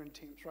engineering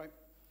teams, right?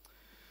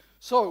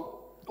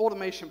 So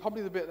automation,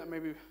 probably the bit that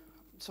maybe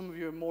some of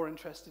you are more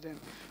interested in.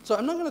 So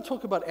I'm not going to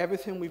talk about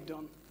everything we've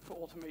done for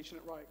automation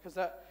at Riot, because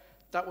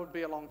that would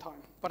be a long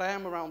time. But I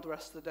am around the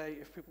rest of the day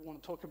if people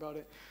want to talk about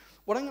it.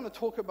 What I'm going to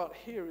talk about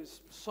here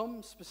is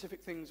some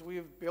specific things we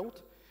have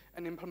built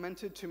and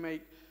implemented to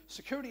make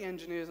security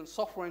engineers and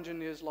software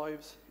engineers'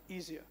 lives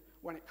easier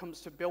when it comes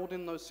to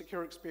building those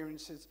secure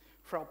experiences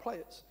for our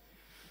players.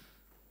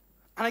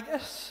 And I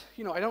guess,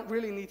 you know, I don't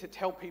really need to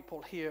tell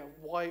people here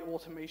why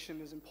automation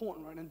is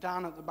important, right? And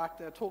Dan at the back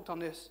there talked on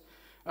this,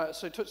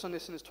 so he touched on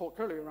this in his talk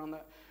earlier around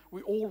that.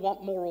 We all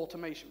want more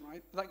automation,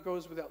 right? That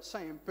goes without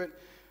saying. But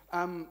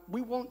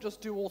we won't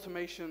just do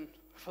automation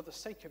for the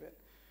sake of it.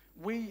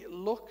 We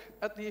look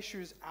at the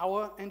issues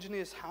our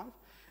engineers have,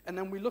 and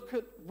then we look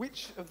at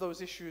which of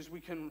those issues we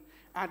can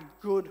add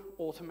good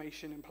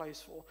automation in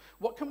place for.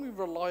 What can we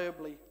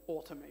reliably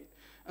automate?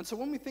 And so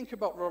when we think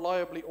about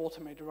reliably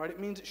automated, right, it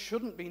means it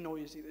shouldn't be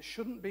noisy. There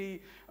shouldn't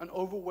be an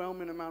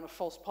overwhelming amount of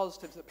false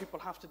positives that people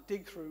have to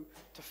dig through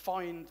to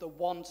find the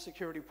one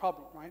security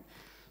problem, right?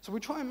 So we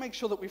try and make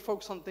sure that we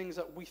focus on things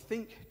that we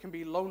think can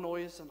be low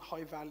noise and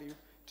high value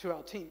to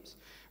our teams.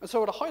 And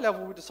so at a high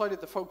level, we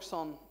decided to focus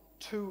on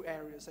two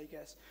areas, I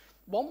guess.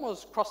 One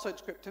was cross-site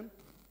scripting.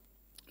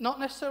 Not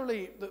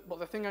necessarily,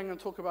 the thing I'm going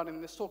to talk about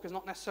in this talk is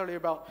not necessarily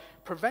about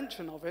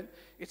prevention of it.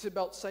 It's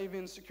about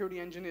saving security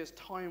engineers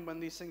time when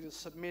these things are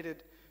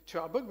submitted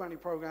to our bug bounty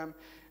program,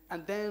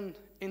 and then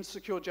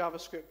insecure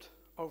JavaScript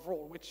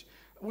overall, which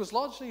was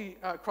largely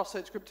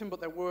cross-site scripting, but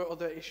there were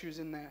other issues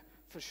in there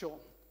for sure.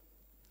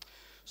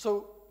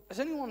 So has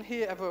anyone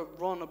here ever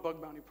run a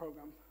bug bounty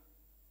program?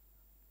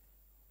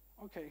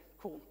 Okay,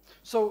 cool.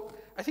 So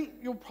I think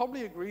you'll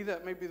probably agree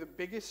that maybe the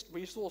biggest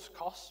resource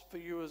cost for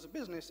you as a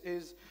business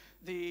is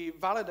the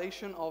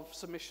validation of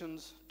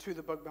submissions to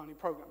the bug bounty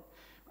program.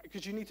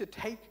 Because you need to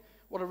take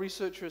what a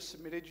researcher has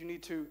submitted, you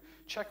need to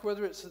check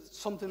whether it's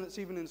something that's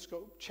even in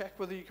scope, check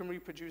whether you can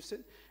reproduce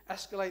it,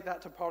 escalate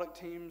that to product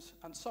teams,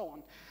 and so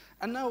on.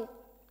 And now,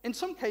 in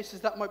some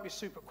cases, that might be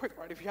super quick,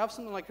 right? If you have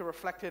something like a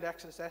reflected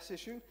XSS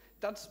issue,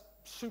 that's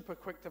super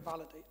quick to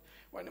validate,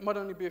 right? It might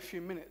only be a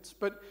few minutes,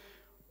 but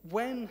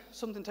when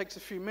something takes a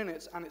few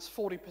minutes and it's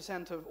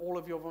 40% of all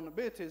of your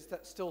vulnerabilities,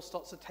 that still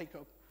starts to take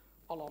up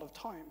a lot of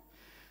time.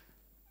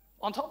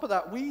 On top of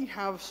that, we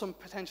have some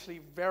potentially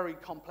very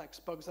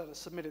complex bugs that are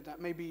submitted that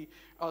maybe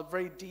are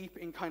very deep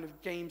in kind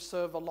of game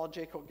server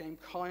logic or game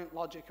client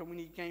logic, and we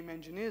need game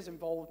engineers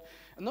involved.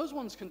 And those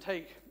ones can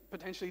take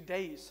potentially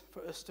days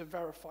for us to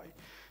verify.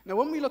 Now,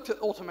 when we looked at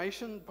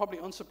automation, probably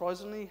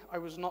unsurprisingly, I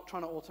was not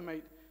trying to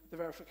automate the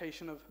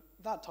verification of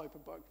that type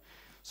of bug.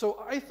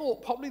 So I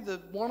thought probably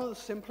one of the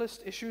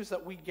simplest issues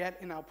that we get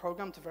in our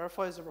program to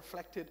verify is a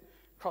reflected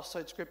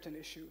cross-site scripting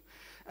issue.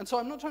 And so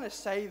I'm not trying to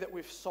say that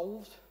we've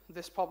solved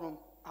this problem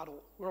at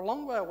all. We're a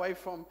long way away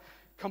from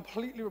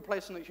completely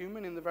replacing the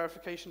human in the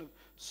verification of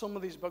some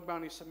of these bug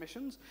bounty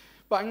submissions.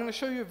 But I'm going to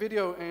show you a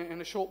video in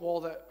a short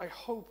while that I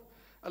hope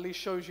at least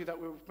shows you that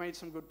we've made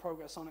some good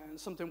progress on it, and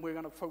it's something we're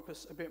going to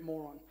focus a bit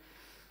more on.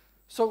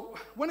 So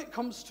when it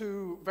comes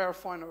to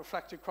verifying a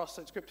reflected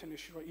cross-site scripting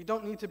issue, right, you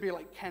don't need to be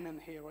like Kenan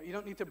here, right? You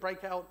don't need to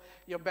break out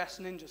your best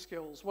ninja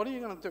skills. What are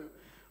you going to do?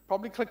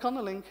 Probably click on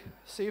the link,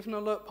 see if an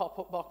alert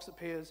pop-up box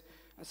appears,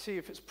 and see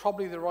if it's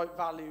probably the right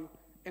value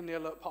in the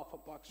alert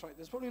pop-up box, right?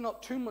 There's probably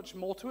not too much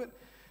more to it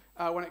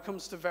when it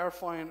comes to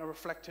verifying a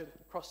reflected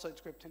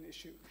cross-site scripting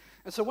issue.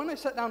 And so when I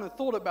sat down and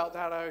thought about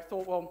that, I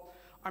thought, well,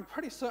 I'm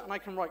pretty certain I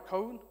can write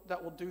code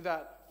that will do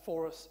that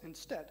for us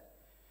instead.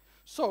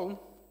 So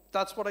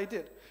that's what I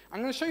did.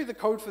 I'm going to show you the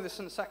code for this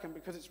in a second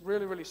because it's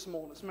really, really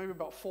small. It's maybe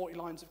about 40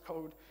 lines of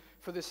code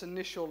for this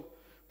initial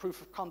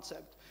proof of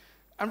concept.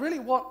 And really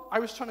what I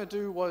was trying to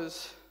do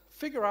was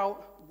figure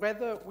out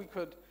whether we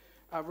could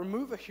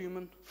remove a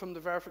human from the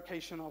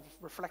verification of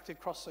reflected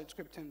cross-site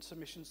scripting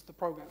submissions to the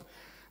program.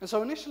 And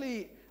so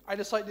initially, I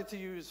decided to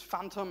use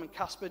Phantom and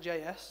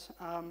Casper.js,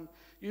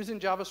 using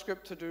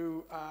JavaScript to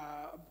do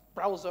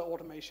browser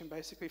automation,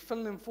 basically,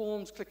 filling in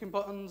forms, clicking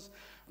buttons,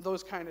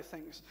 those kind of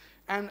things.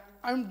 And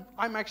I'm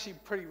actually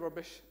pretty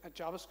rubbish at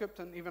JavaScript,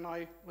 and even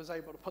I was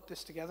able to put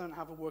this together and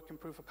have a working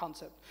proof of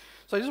concept.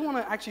 So I just want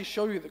to actually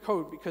show you the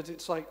code because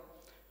it's like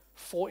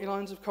 40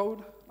 lines of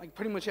code, like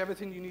pretty much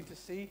everything you need to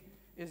see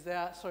is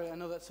there. Sorry, I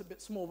know that's a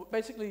bit small, but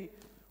basically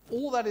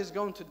all that is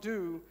going to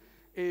do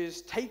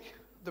is take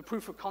the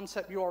proof of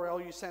concept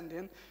URL you send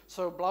in,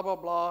 so blah, blah,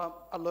 blah,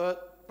 alert,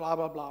 blah,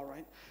 blah, blah,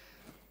 right?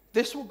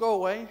 This will go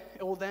away.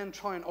 It will then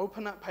try and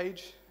open that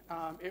page.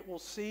 It will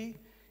see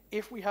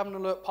if we have an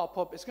alert pop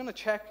up. It's going to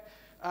check,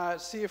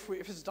 see if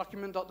it's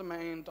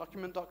document.domain,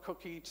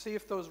 document.cookie, see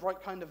if those right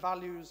kind of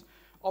values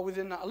are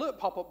within that alert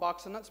pop-up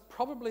box, and that's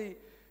probably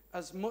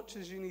as much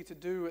as you need to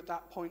do at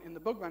that point in the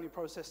bug bounty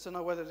process to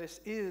know whether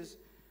this is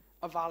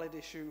a valid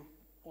issue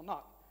or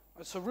not.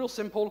 So real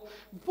simple,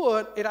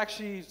 but it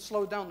actually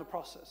slowed down the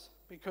process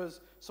because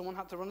someone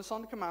had to run this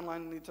on the command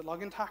line, need to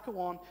log into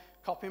HackerOne,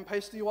 copy and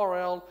paste the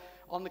URL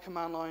on the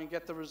command line,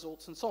 get the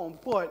results and so on.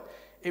 But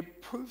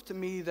it proved to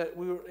me that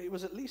it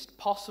was at least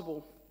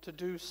possible to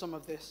do some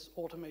of this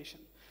automation.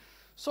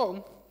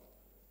 So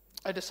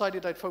I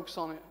decided I'd focus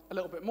on it a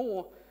little bit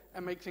more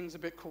and make things a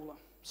bit cooler.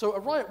 So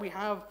at Riot, we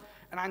have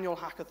an annual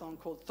hackathon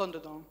called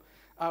Thunderdome,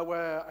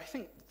 where I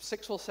think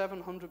 600 or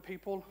 700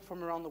 people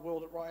from around the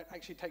world at Riot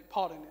actually take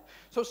part in it.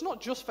 So it's not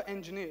just for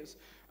engineers,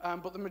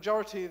 but the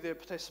majority of the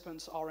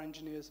participants are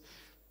engineers.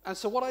 And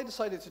so what I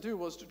decided to do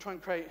was to try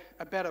and create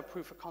a better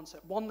proof of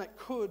concept, one that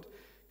could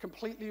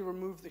completely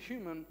remove the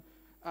human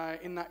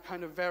in that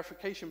kind of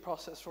verification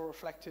process for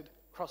reflected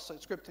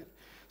cross-site scripting.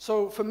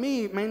 So for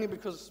me, mainly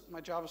because my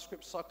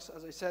JavaScript sucks,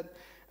 as I said,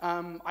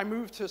 I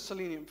moved to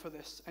Selenium for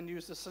this and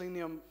used the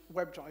Selenium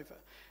WebDriver.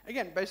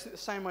 Again, basically the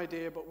same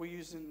idea, but we're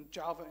using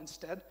Java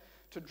instead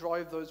to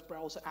drive those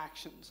browser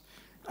actions.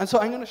 And so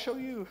I'm going to show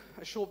you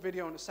a short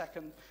video in a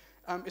second.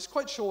 It's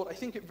quite short. I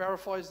think it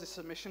verifies the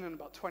submission in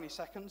about 20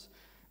 seconds,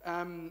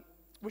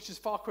 which is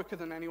far quicker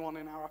than anyone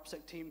in our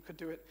AppSec team could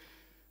do it.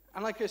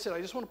 And like I said,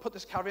 I just want to put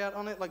this caveat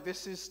on it. Like,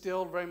 this is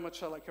still very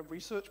much like a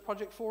research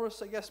project for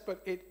us, I guess,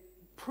 but it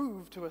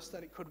proved to us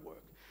that it could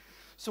work.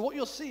 So what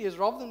you'll see is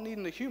rather than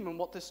needing a human,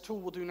 what this tool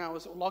will do now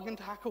is it will log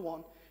into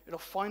HackerOne, it'll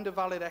find a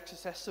valid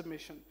XSS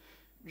submission,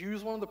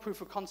 use one of the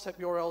proof of concept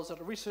URLs that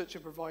a researcher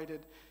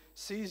provided,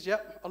 sees,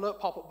 yep, alert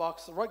pop-up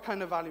box, the right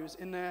kind of values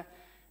in there,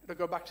 it'll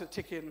go back to the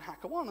ticket in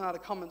HackerOne and add a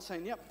comment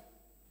saying, yep,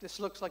 this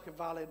looks like a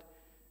valid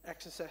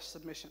XSS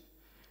submission,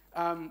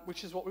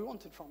 which is what we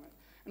wanted from it.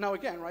 Now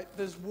again, right,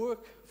 there's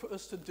work for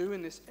us to do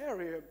in this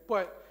area,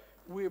 but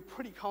we're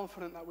pretty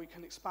confident that we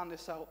can expand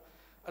this out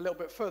a little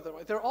bit further.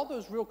 Right? There are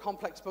those real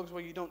complex bugs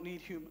where you don't need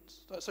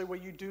humans, so where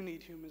you do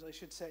need humans, I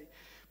should say.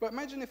 But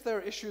imagine if there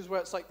are issues where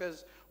it's like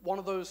there's one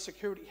of those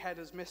security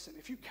headers missing.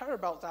 If you care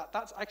about that,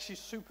 that's actually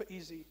super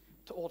easy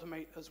to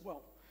automate as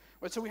well.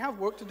 Right? So we have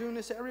work to do in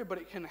this area, but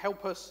it can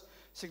help us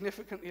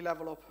significantly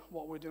level up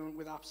what we're doing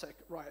with AppSec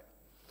Riot.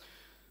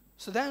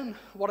 So then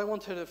what I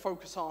wanted to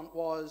focus on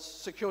was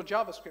secure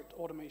JavaScript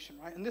automation,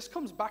 right? And this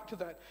comes back to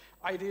that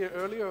idea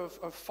earlier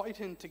of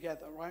fighting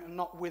together, right, and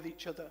not with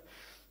each other.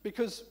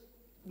 Because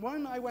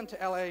when I went to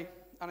LA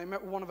and I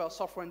met with one of our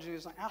software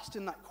engineers, and I asked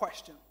him that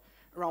question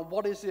around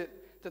what is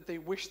it that they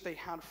wish they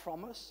had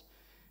from us,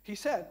 he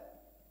said,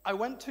 I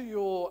went to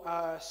your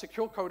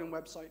secure coding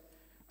website,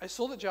 I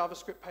saw the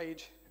JavaScript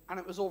page, and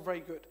it was all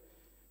very good.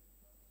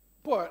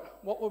 But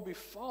what would be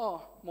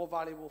far more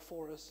valuable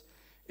for us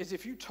is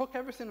if you took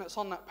everything that's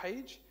on that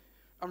page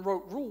and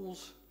wrote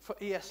rules for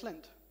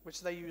ESLint,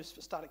 which they use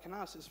for static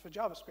analysis for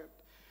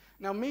JavaScript.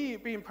 Now, me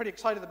being pretty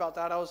excited about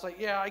that, I was like,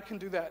 yeah, I can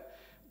do that.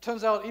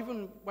 Turns out,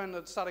 even when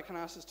the static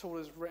analysis tool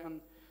is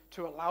written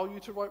to allow you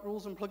to write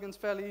rules and plugins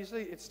fairly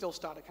easily, it's still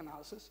static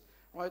analysis,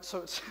 right?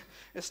 So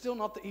it's still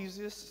not the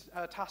easiest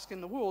task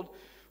in the world,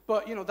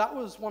 but that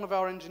was one of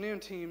our engineering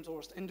teams,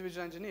 or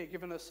individual engineer,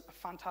 giving us a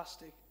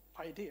fantastic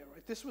idea,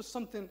 right? This was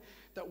something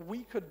that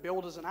we could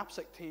build as an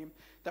AppSec team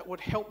that would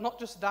help not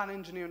just that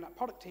engineer and that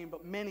product team,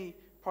 but many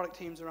product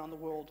teams around the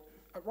world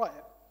at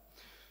Riot.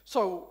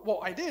 So what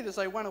I did is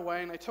I went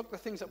away and I took the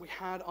things that we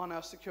had on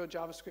our secure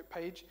JavaScript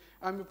page,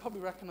 and you'll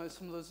probably recognize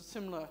some of those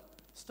similar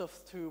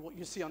stuff to what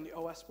you see on the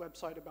OWASP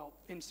website about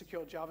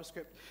insecure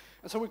JavaScript.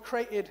 And so we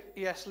created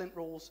ESLint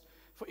rules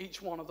for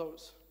each one of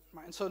those,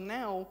 right? And so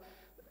now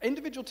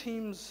individual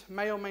teams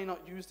may or may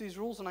not use these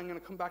rules, and I'm going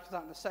to come back to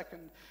that in a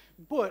second.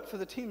 But for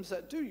the teams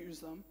that do use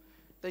them,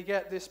 they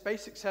get this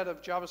basic set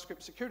of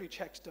JavaScript security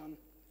checks done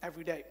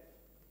every day.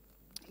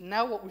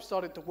 Now what we've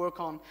started to work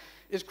on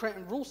is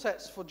creating rule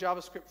sets for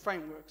JavaScript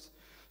frameworks.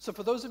 So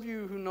for those of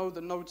you who know the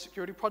Node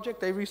security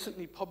project, they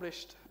recently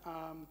published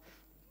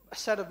a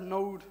set of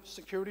Node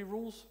security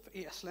rules for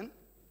ESLint.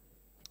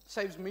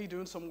 Saves me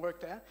doing some work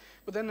there.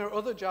 But then there are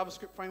other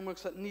JavaScript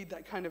frameworks that need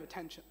that kind of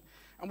attention.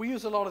 And we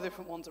use a lot of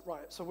different ones at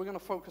Riot, so we're going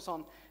to focus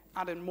on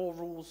adding more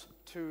rules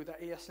to the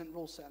ESLint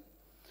rule set.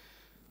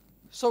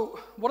 So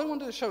what I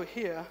wanted to show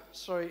here,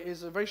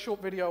 is a very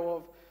short video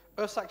of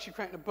us actually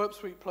creating a Burp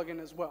Suite plugin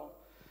as well.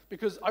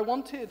 Because I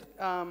wanted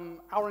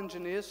our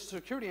engineers,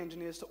 security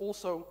engineers, to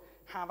also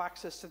have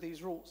access to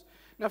these rules.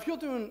 Now, if you're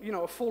doing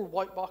a full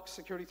white box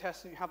security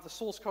test and you have the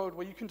source code,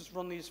 well, you can just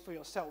run these for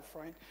yourself,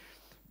 right?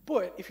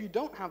 But if you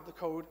don't have the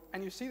code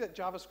and you see that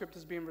JavaScript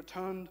is being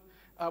returned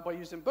by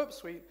using Burp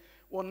Suite,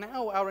 well,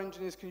 now our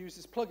engineers can use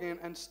this plugin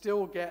and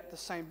still get the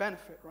same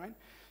benefit, right?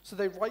 So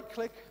they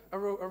right-click a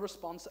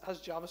response that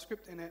has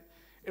JavaScript in it.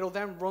 It'll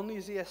then run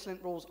these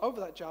ESLint rules over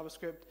that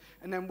JavaScript,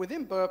 and then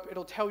within Burp,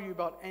 it'll tell you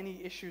about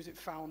any issues it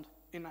found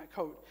in that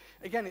code.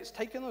 Again, it's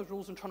taking those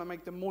rules and trying to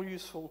make them more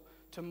useful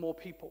to more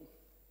people.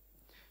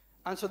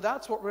 And so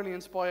that's what really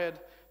inspired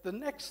the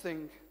next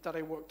thing that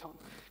I worked on.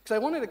 Because I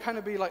wanted to kind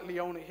of be like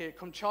Leona here,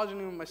 come charging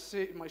in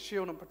with my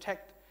shield and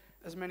protect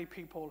as many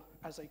people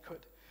as I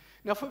could.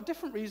 Now, for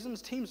different reasons,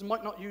 teams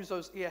might not use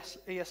those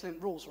ESLint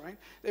rules, right?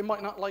 They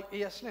might not like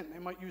ESLint. They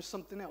might use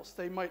something else.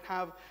 They might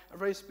have a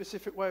very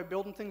specific way of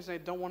building things, and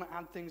they don't want to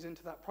add things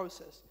into that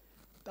process.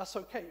 That's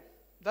okay.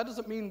 That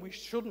doesn't mean we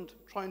shouldn't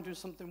try and do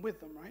something with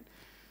them, right?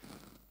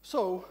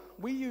 So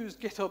we use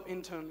GitHub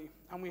internally,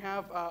 and we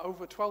have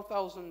over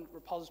 12,000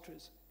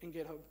 repositories in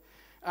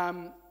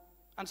GitHub.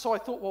 And so I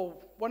thought, well,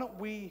 why don't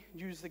we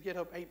use the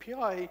GitHub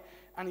API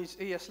and these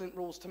ESLint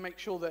rules to make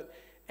sure that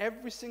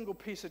every single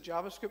piece of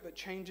JavaScript that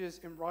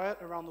changes in Riot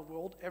around the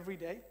world every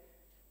day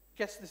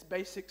gets this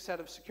basic set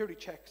of security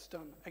checks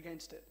done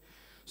against it.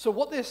 So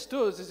what this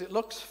does is it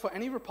looks for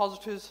any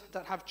repositories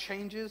that have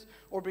changes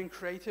or been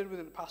created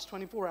within the past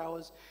 24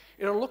 hours.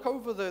 It'll look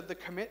over the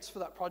commits for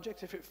that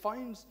project. If it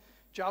finds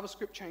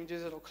JavaScript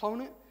changes, it'll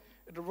clone it.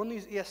 It'll run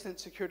these ESLint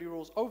security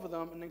rules over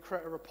them and then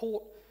create a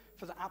report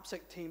for the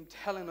AppSec team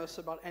telling us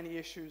about any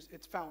issues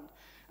it's found.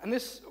 And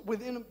this,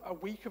 within a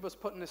week of us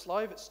putting this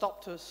live, it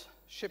stopped us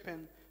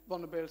shipping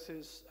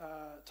vulnerabilities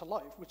to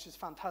live, which is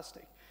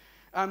fantastic.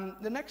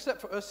 The next step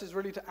for us is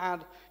really to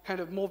add kind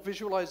of more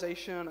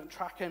visualization and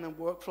tracking and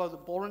workflow, the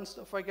boring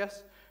stuff, I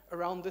guess,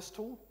 around this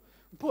tool.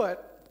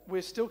 But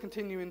we're still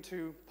continuing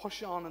to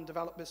push on and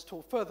develop this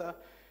tool further,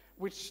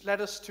 which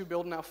led us to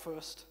building our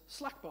first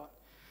Slack bot.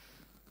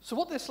 So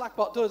what this Slack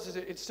bot does is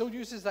it still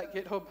uses that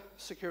GitHub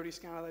security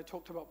scanner that I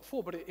talked about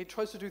before, but it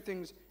tries to do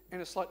things in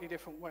a slightly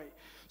different way.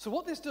 So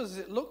what this does is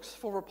it looks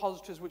for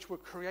repositories which were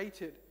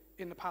created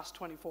in the past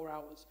 24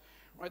 hours,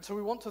 right? So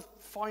we want to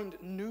find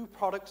new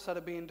products that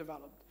are being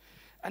developed.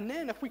 And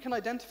then if we can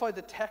identify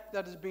the tech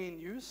that is being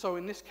used, so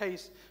in this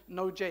case,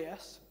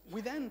 Node.js,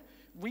 we then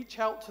reach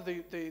out to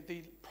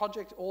the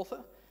project author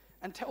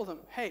and tell them,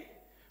 hey,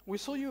 we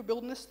saw you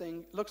building this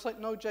thing, looks like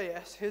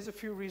Node.js, here's a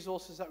few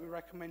resources that we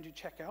recommend you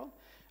check out.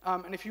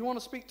 And if you want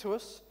to speak to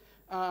us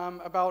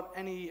about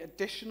any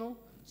additional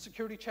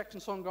security checks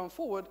and so on going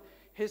forward,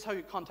 here's how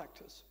you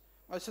contact us.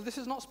 Right, so this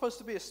is not supposed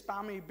to be a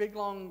spammy, big,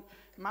 long,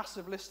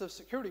 massive list of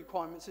security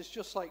requirements. It's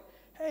just like,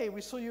 hey,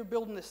 we saw you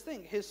building this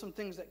thing. Here's some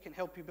things that can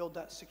help you build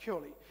that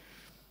securely.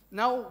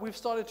 Now we've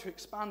started to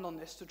expand on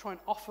this to try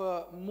and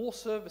offer more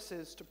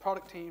services to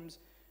product teams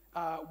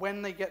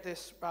when they get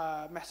this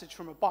message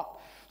from a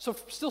bot. So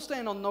still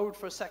staying on Node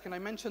for a second, I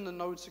mentioned the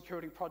Node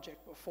security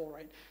project before,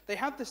 right? They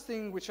have this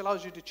thing which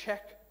allows you to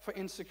check for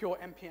insecure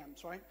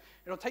NPMs, right?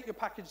 It'll take your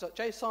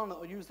package.json,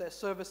 it'll use their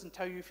service and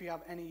tell you if you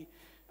have any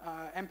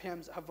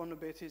NPMs that have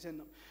vulnerabilities in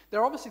them. There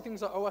are obviously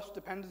things like OWASP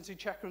dependency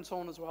checker and so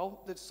on as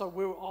well, so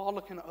we are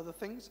looking at other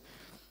things.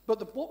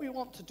 But what we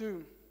want to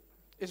do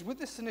is with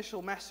this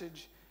initial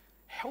message,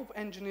 help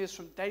engineers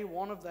from day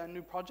one of their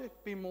new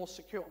project be more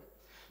secure.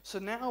 So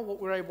now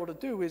what we're able to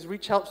do is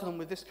reach out to them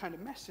with this kind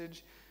of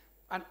message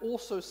and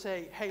also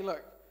say, hey,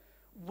 look,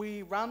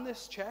 we ran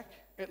this check.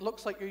 It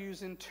looks like you're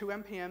using 2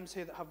 NPMs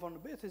here that have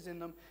vulnerabilities in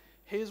them.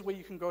 Here's where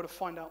you can go to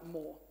find out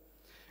more.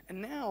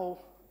 And now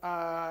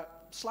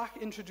Slack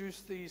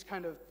introduced these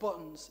kind of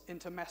buttons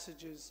into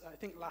messages, I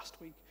think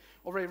last week,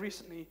 or very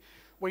recently,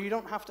 where you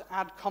don't have to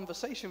add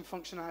conversation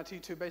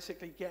functionality to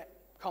basically get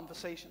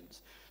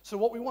conversations. So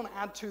what we want to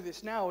add to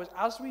this now is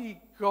as we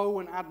go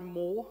and add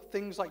more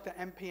things like the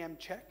NPM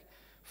check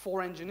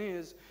for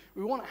engineers,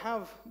 we want to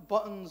have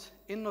buttons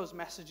in those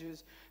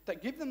messages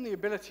that give them the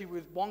ability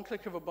with one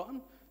click of a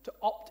button to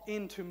opt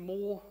into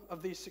more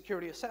of these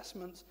security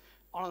assessments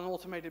on an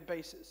automated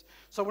basis.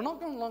 So we're not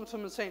going along to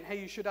them and saying, hey,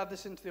 you should add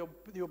this into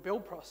your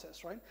build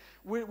process, right?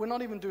 We're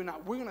not even doing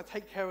that. We're going to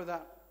take care of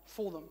that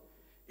for them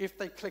if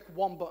they click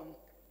one button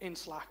in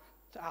Slack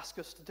to ask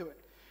us to do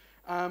it.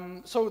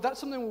 So that's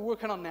something we're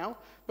working on now.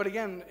 But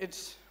again,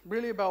 it's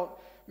really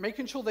about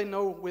making sure they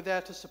know we're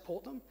there to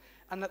support them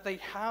and that they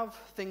have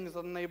things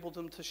that enable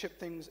them to ship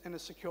things in a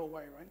secure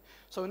way, right?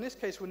 So in this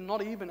case, we're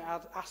not even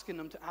asking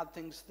them to add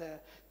things to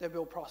their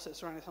build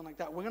process or anything like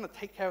that. We're going to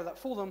take care of that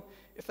for them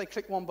if they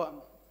click one button.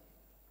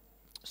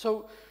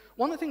 So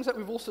one of the things that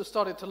we've also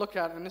started to look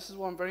at, and this is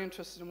why I'm very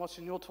interested in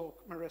watching your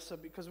talk,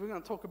 Marissa, because we're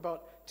going to talk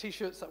about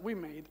T-shirts that we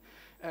made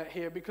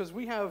here, because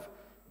we have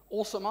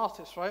awesome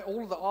artists, right?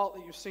 All of the art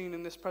that you've seen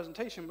in this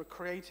presentation were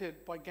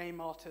created by game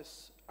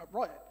artists at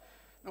Riot.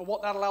 Now,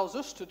 what that allows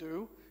us to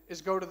do is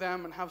go to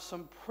them and have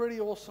some pretty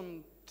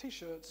awesome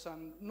T-shirts,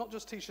 and not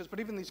just T-shirts, but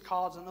even these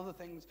cards and other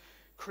things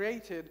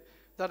created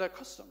that are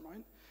custom,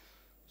 right?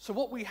 So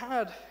what we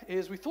had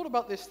is we thought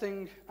about this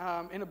thing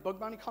in a bug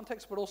bounty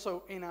context, but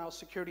also in our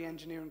security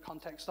engineering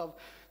context of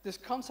this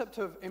concept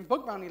of, in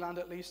bug bounty land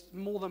at least,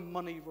 more than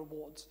money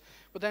rewards.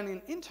 But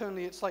then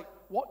internally, it's like,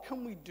 what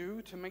can we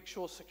do to make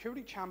sure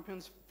security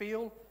champions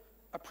feel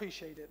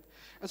appreciated?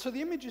 And so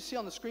the image you see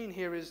on the screen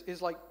here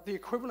is like the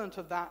equivalent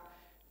of that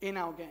in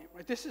our game,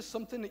 right? This is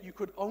something that you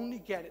could only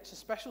get. It's a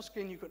special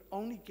skin you could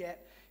only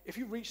get if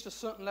you reached a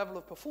certain level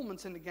of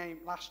performance in the game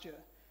last year.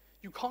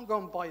 You can't go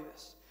and buy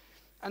this.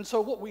 And so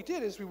what we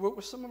did is we worked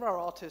with some of our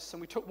artists, and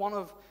we took one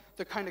of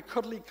the kind of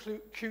cuddly,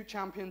 cute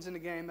champions in the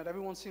game that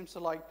everyone seems to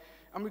like,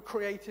 and we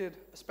created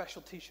a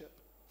special T-shirt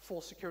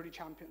for security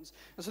champions.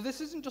 And so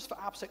this isn't just for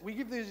AppSec. We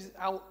give these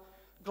out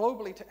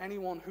globally to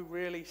anyone who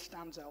really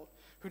stands out,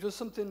 who does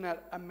something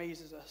that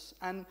amazes us.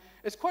 And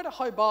it's quite a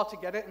high bar to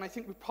get it, and I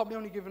think we've probably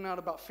only given out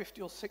about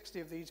 50 or 60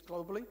 of these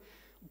globally.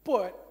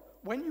 But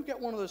when you get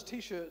one of those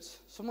T-shirts,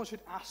 someone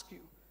should ask you,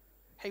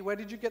 hey, where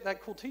did you get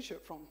that cool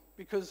T-shirt from?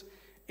 Because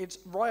it's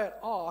Riot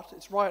art,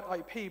 it's Riot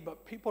IP,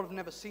 but people have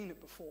never seen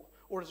it before,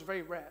 or it's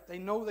very rare. They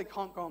know they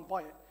can't go and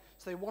buy it,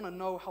 so they want to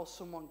know how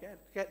someone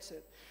gets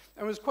it.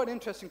 And it was quite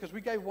interesting, because we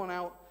gave one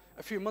out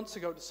a few months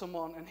ago to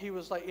someone, and he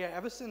was like, yeah,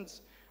 ever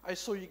since I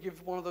saw you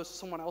give one of those to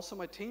someone else on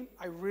my team,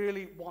 I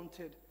really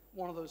wanted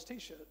one of those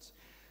T-shirts.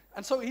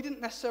 And so he didn't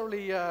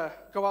necessarily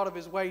go out of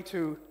his way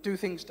to do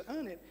things to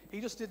earn it.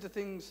 He just did the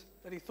things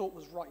that he thought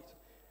was right,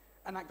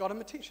 and that got him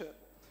a T-shirt.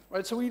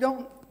 Right? So we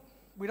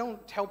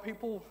don't tell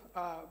people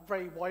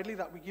very widely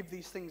that we give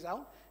these things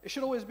out. It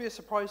should always be a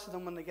surprise to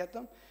them when they get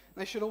them,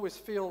 and they should always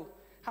feel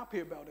happy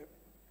about it.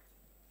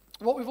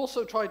 What we've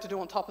also tried to do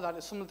on top of that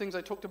is some of the things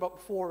I talked about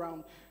before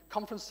around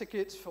conference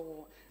tickets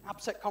for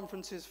AppSec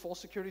conferences for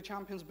security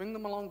champions. Bring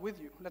them along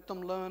with you. Let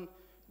them learn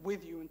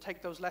with you and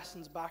take those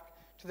lessons back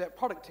to their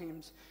product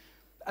teams.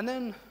 And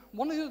then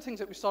one of the other things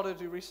that we started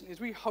to do recently is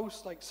we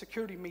host like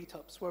security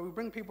meetups where we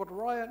bring people to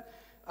Riot,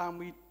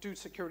 we do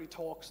security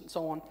talks and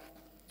so on.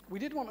 We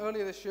did one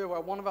earlier this year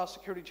where one of our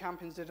security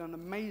champions did an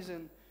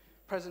amazing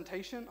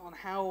presentation on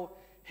how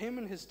him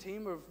and his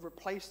team have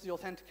replaced the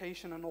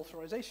authentication and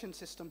authorization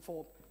system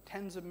for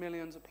tens of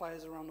millions of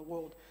players around the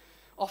world.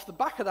 Off the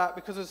back of that,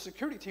 because as a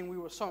security team, we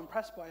were so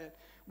impressed by it,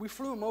 we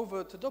flew him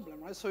over to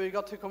Dublin, right? So he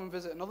got to come and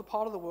visit another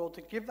part of the world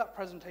to give that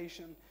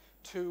presentation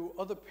to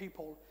other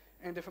people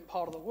in a different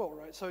part of the world,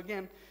 right? So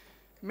again,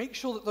 make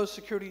sure that those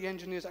security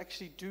engineers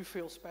actually do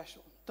feel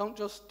special. Don't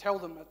just tell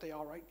them that they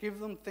are, right? Give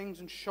them things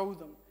and show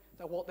them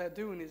that what they're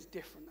doing is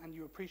different and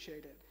you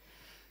appreciate it.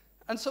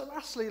 And so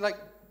lastly, like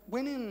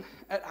winning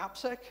at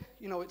AppSec,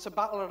 you know, it's a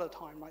battle at a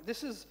time, right?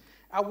 This is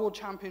our World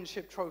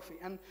Championship trophy.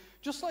 And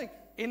just like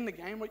in the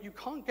game, right, you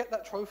can't get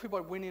that trophy by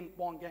winning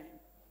one game.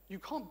 You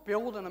can't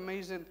build an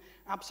amazing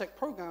AppSec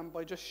program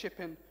by just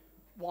shipping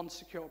one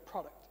secure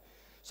product.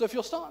 So if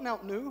you're starting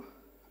out new,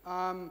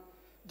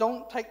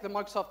 don't take the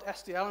Microsoft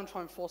SDL and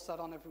try and force that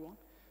on everyone.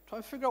 Try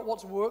and figure out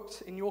what's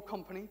worked in your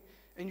company,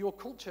 in your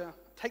culture.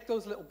 Take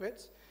those little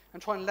bits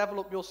and try and level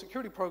up your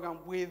security program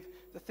with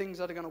the things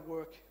that are going to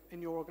work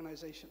in your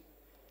organization.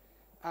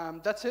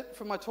 That's it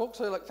for my talk.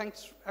 So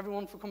thanks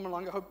everyone for coming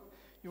along. I hope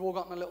you've all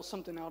gotten a little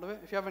something out of it.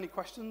 If you have any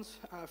questions,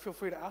 feel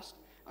free to ask.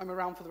 I'm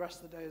around for the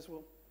rest of the day as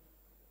well.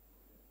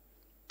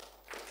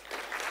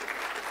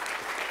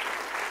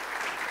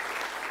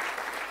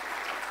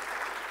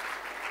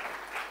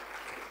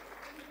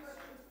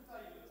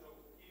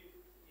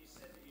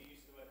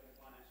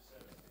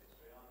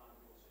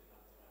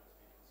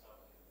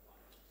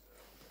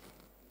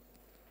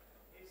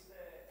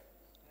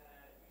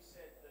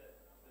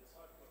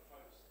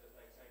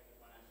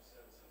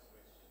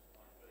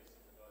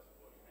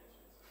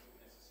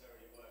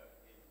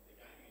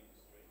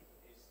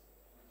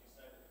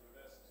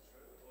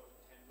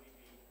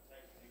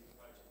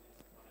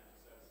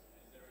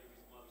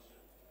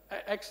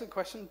 Excellent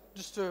question.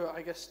 Just to,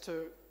 I guess,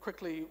 to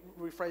quickly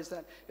rephrase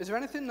that, is there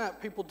anything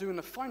that people do in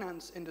the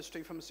finance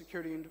industry from a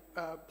security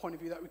point of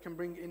view that we can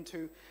bring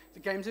into the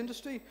games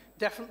industry?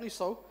 Definitely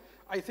so.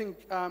 I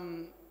think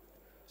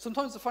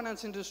sometimes the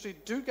finance industry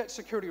do get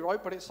security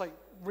right, but it's like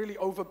really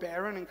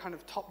overbearing and kind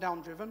of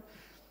top-down driven.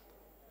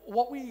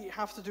 What we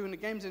have to do in the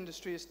games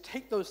industry is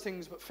take those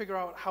things but figure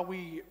out how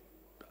we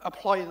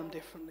apply them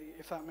differently,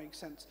 if that makes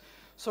sense.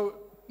 So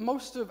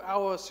most of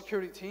our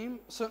security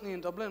team, certainly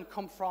in Dublin,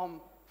 come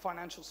from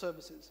financial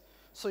services.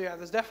 So yeah,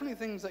 there's definitely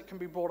things that can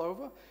be brought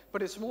over,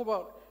 but it's more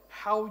about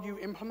how you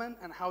implement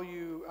and how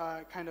you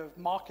kind of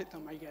market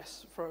them, I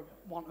guess, for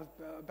want of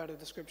a better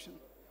description.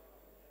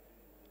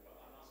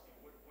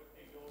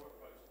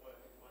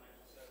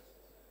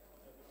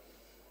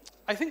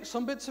 I think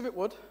some bits of it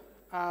would.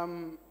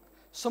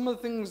 Some of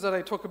the things that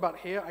I talk about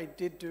here, I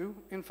did do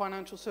in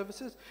financial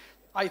services.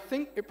 I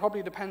think it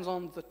probably depends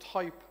on the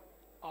type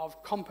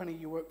of company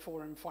you work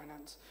for in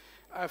finance.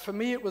 For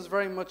me, it was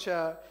very much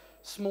a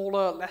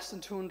smaller, less than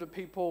 200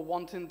 people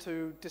wanting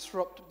to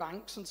disrupt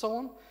banks and so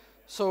on.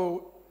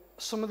 So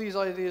some of these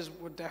ideas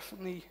were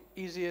definitely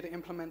easier to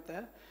implement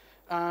there.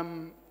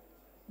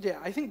 Yeah,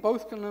 I think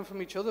both can learn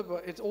from each other,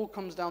 but it all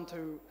comes down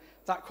to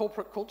that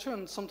corporate culture,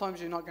 and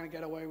sometimes you're not going to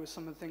get away with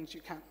some of the things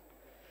you can.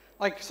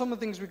 Like some of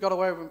the things we got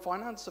away with in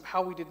finance of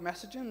how we did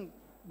messaging,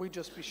 we'd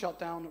just be shut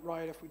down at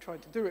Riot if we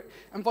tried to do it.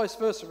 And vice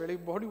versa, really.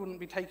 We probably wouldn't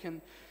be taken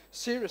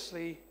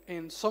seriously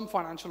in some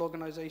financial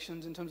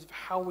organizations in terms of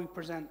how we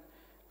present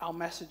our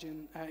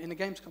messaging in a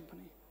games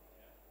company.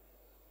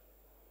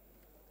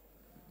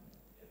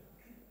 So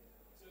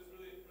it's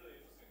really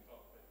interesting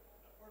talk, but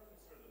apart from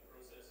sort of the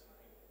process and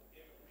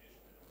game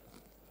information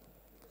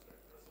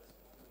process,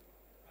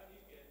 how do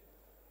you get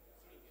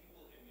sort of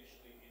people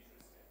initially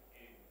interested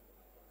in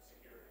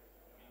security?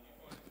 I mean, do you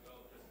find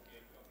developers and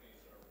game companies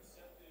are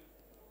receptive,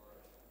 or?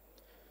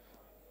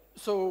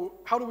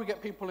 So how do we get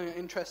people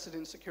interested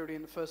in security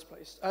in the first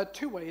place?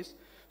 Two ways.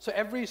 So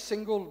every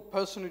single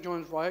person who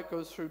joins Riot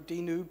goes through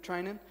DNoob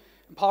training,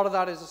 and part of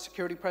that is a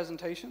security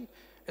presentation.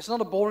 It's not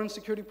a boring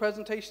security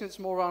presentation, it's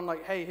more around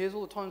like, hey, here's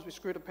all the times we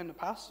screwed up in the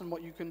past and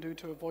what you can do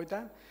to avoid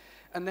that.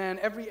 And then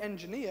every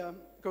engineer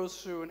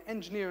goes through an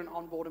engineering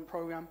onboarding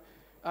program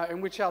in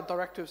which our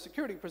director of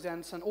security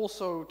presents and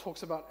also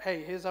talks about,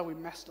 hey, here's how we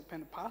messed up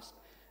in the past,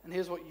 and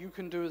here's what you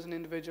can do as an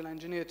individual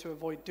engineer to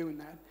avoid doing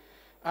that.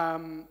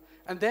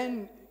 And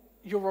then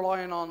you're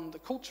relying on the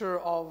culture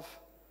of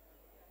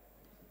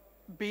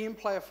being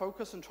player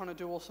focused and trying to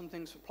do awesome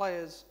things for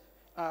players,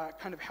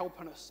 kind of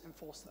helping us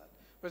enforce that.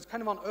 But it's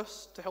kind of on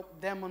us to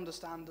help them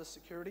understand the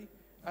security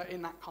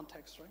in that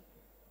context, right?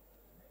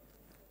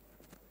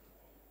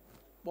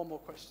 One more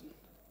question.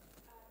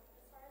 As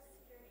far as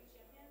security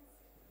champions,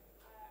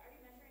 are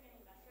you measuring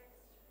any metrics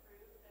to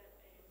prove that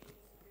a new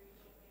security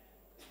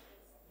champion is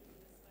this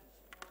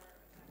much more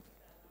effective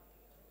than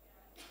a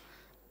non-champion?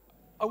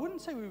 I wouldn't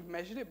say we've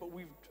measured it, but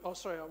we've, oh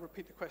sorry, I'll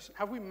repeat the question.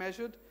 Have we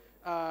measured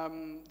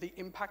the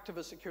impact of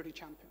a security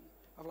champion,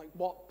 of like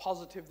what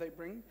positive they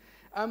bring?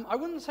 I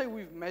wouldn't say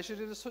we've measured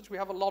it as such. We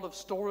have a lot of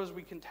stories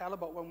we can tell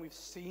about when we've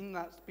seen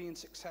that being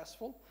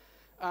successful.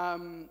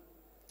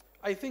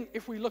 I think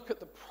if we look at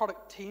the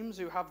product teams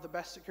who have the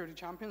best security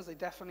champions, they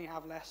definitely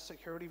have less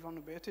security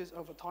vulnerabilities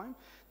over time.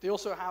 They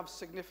also have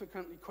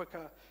significantly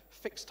quicker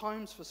fix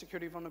times for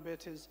security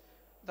vulnerabilities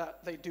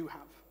that they do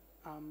have.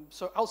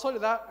 So outside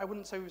of that, I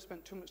wouldn't say we've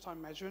spent too much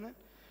time measuring it,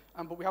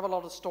 but we have a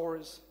lot of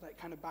stories that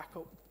kind of back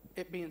up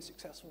it being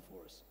successful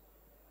for us.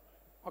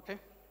 Okay,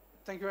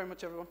 thank you very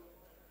much, everyone.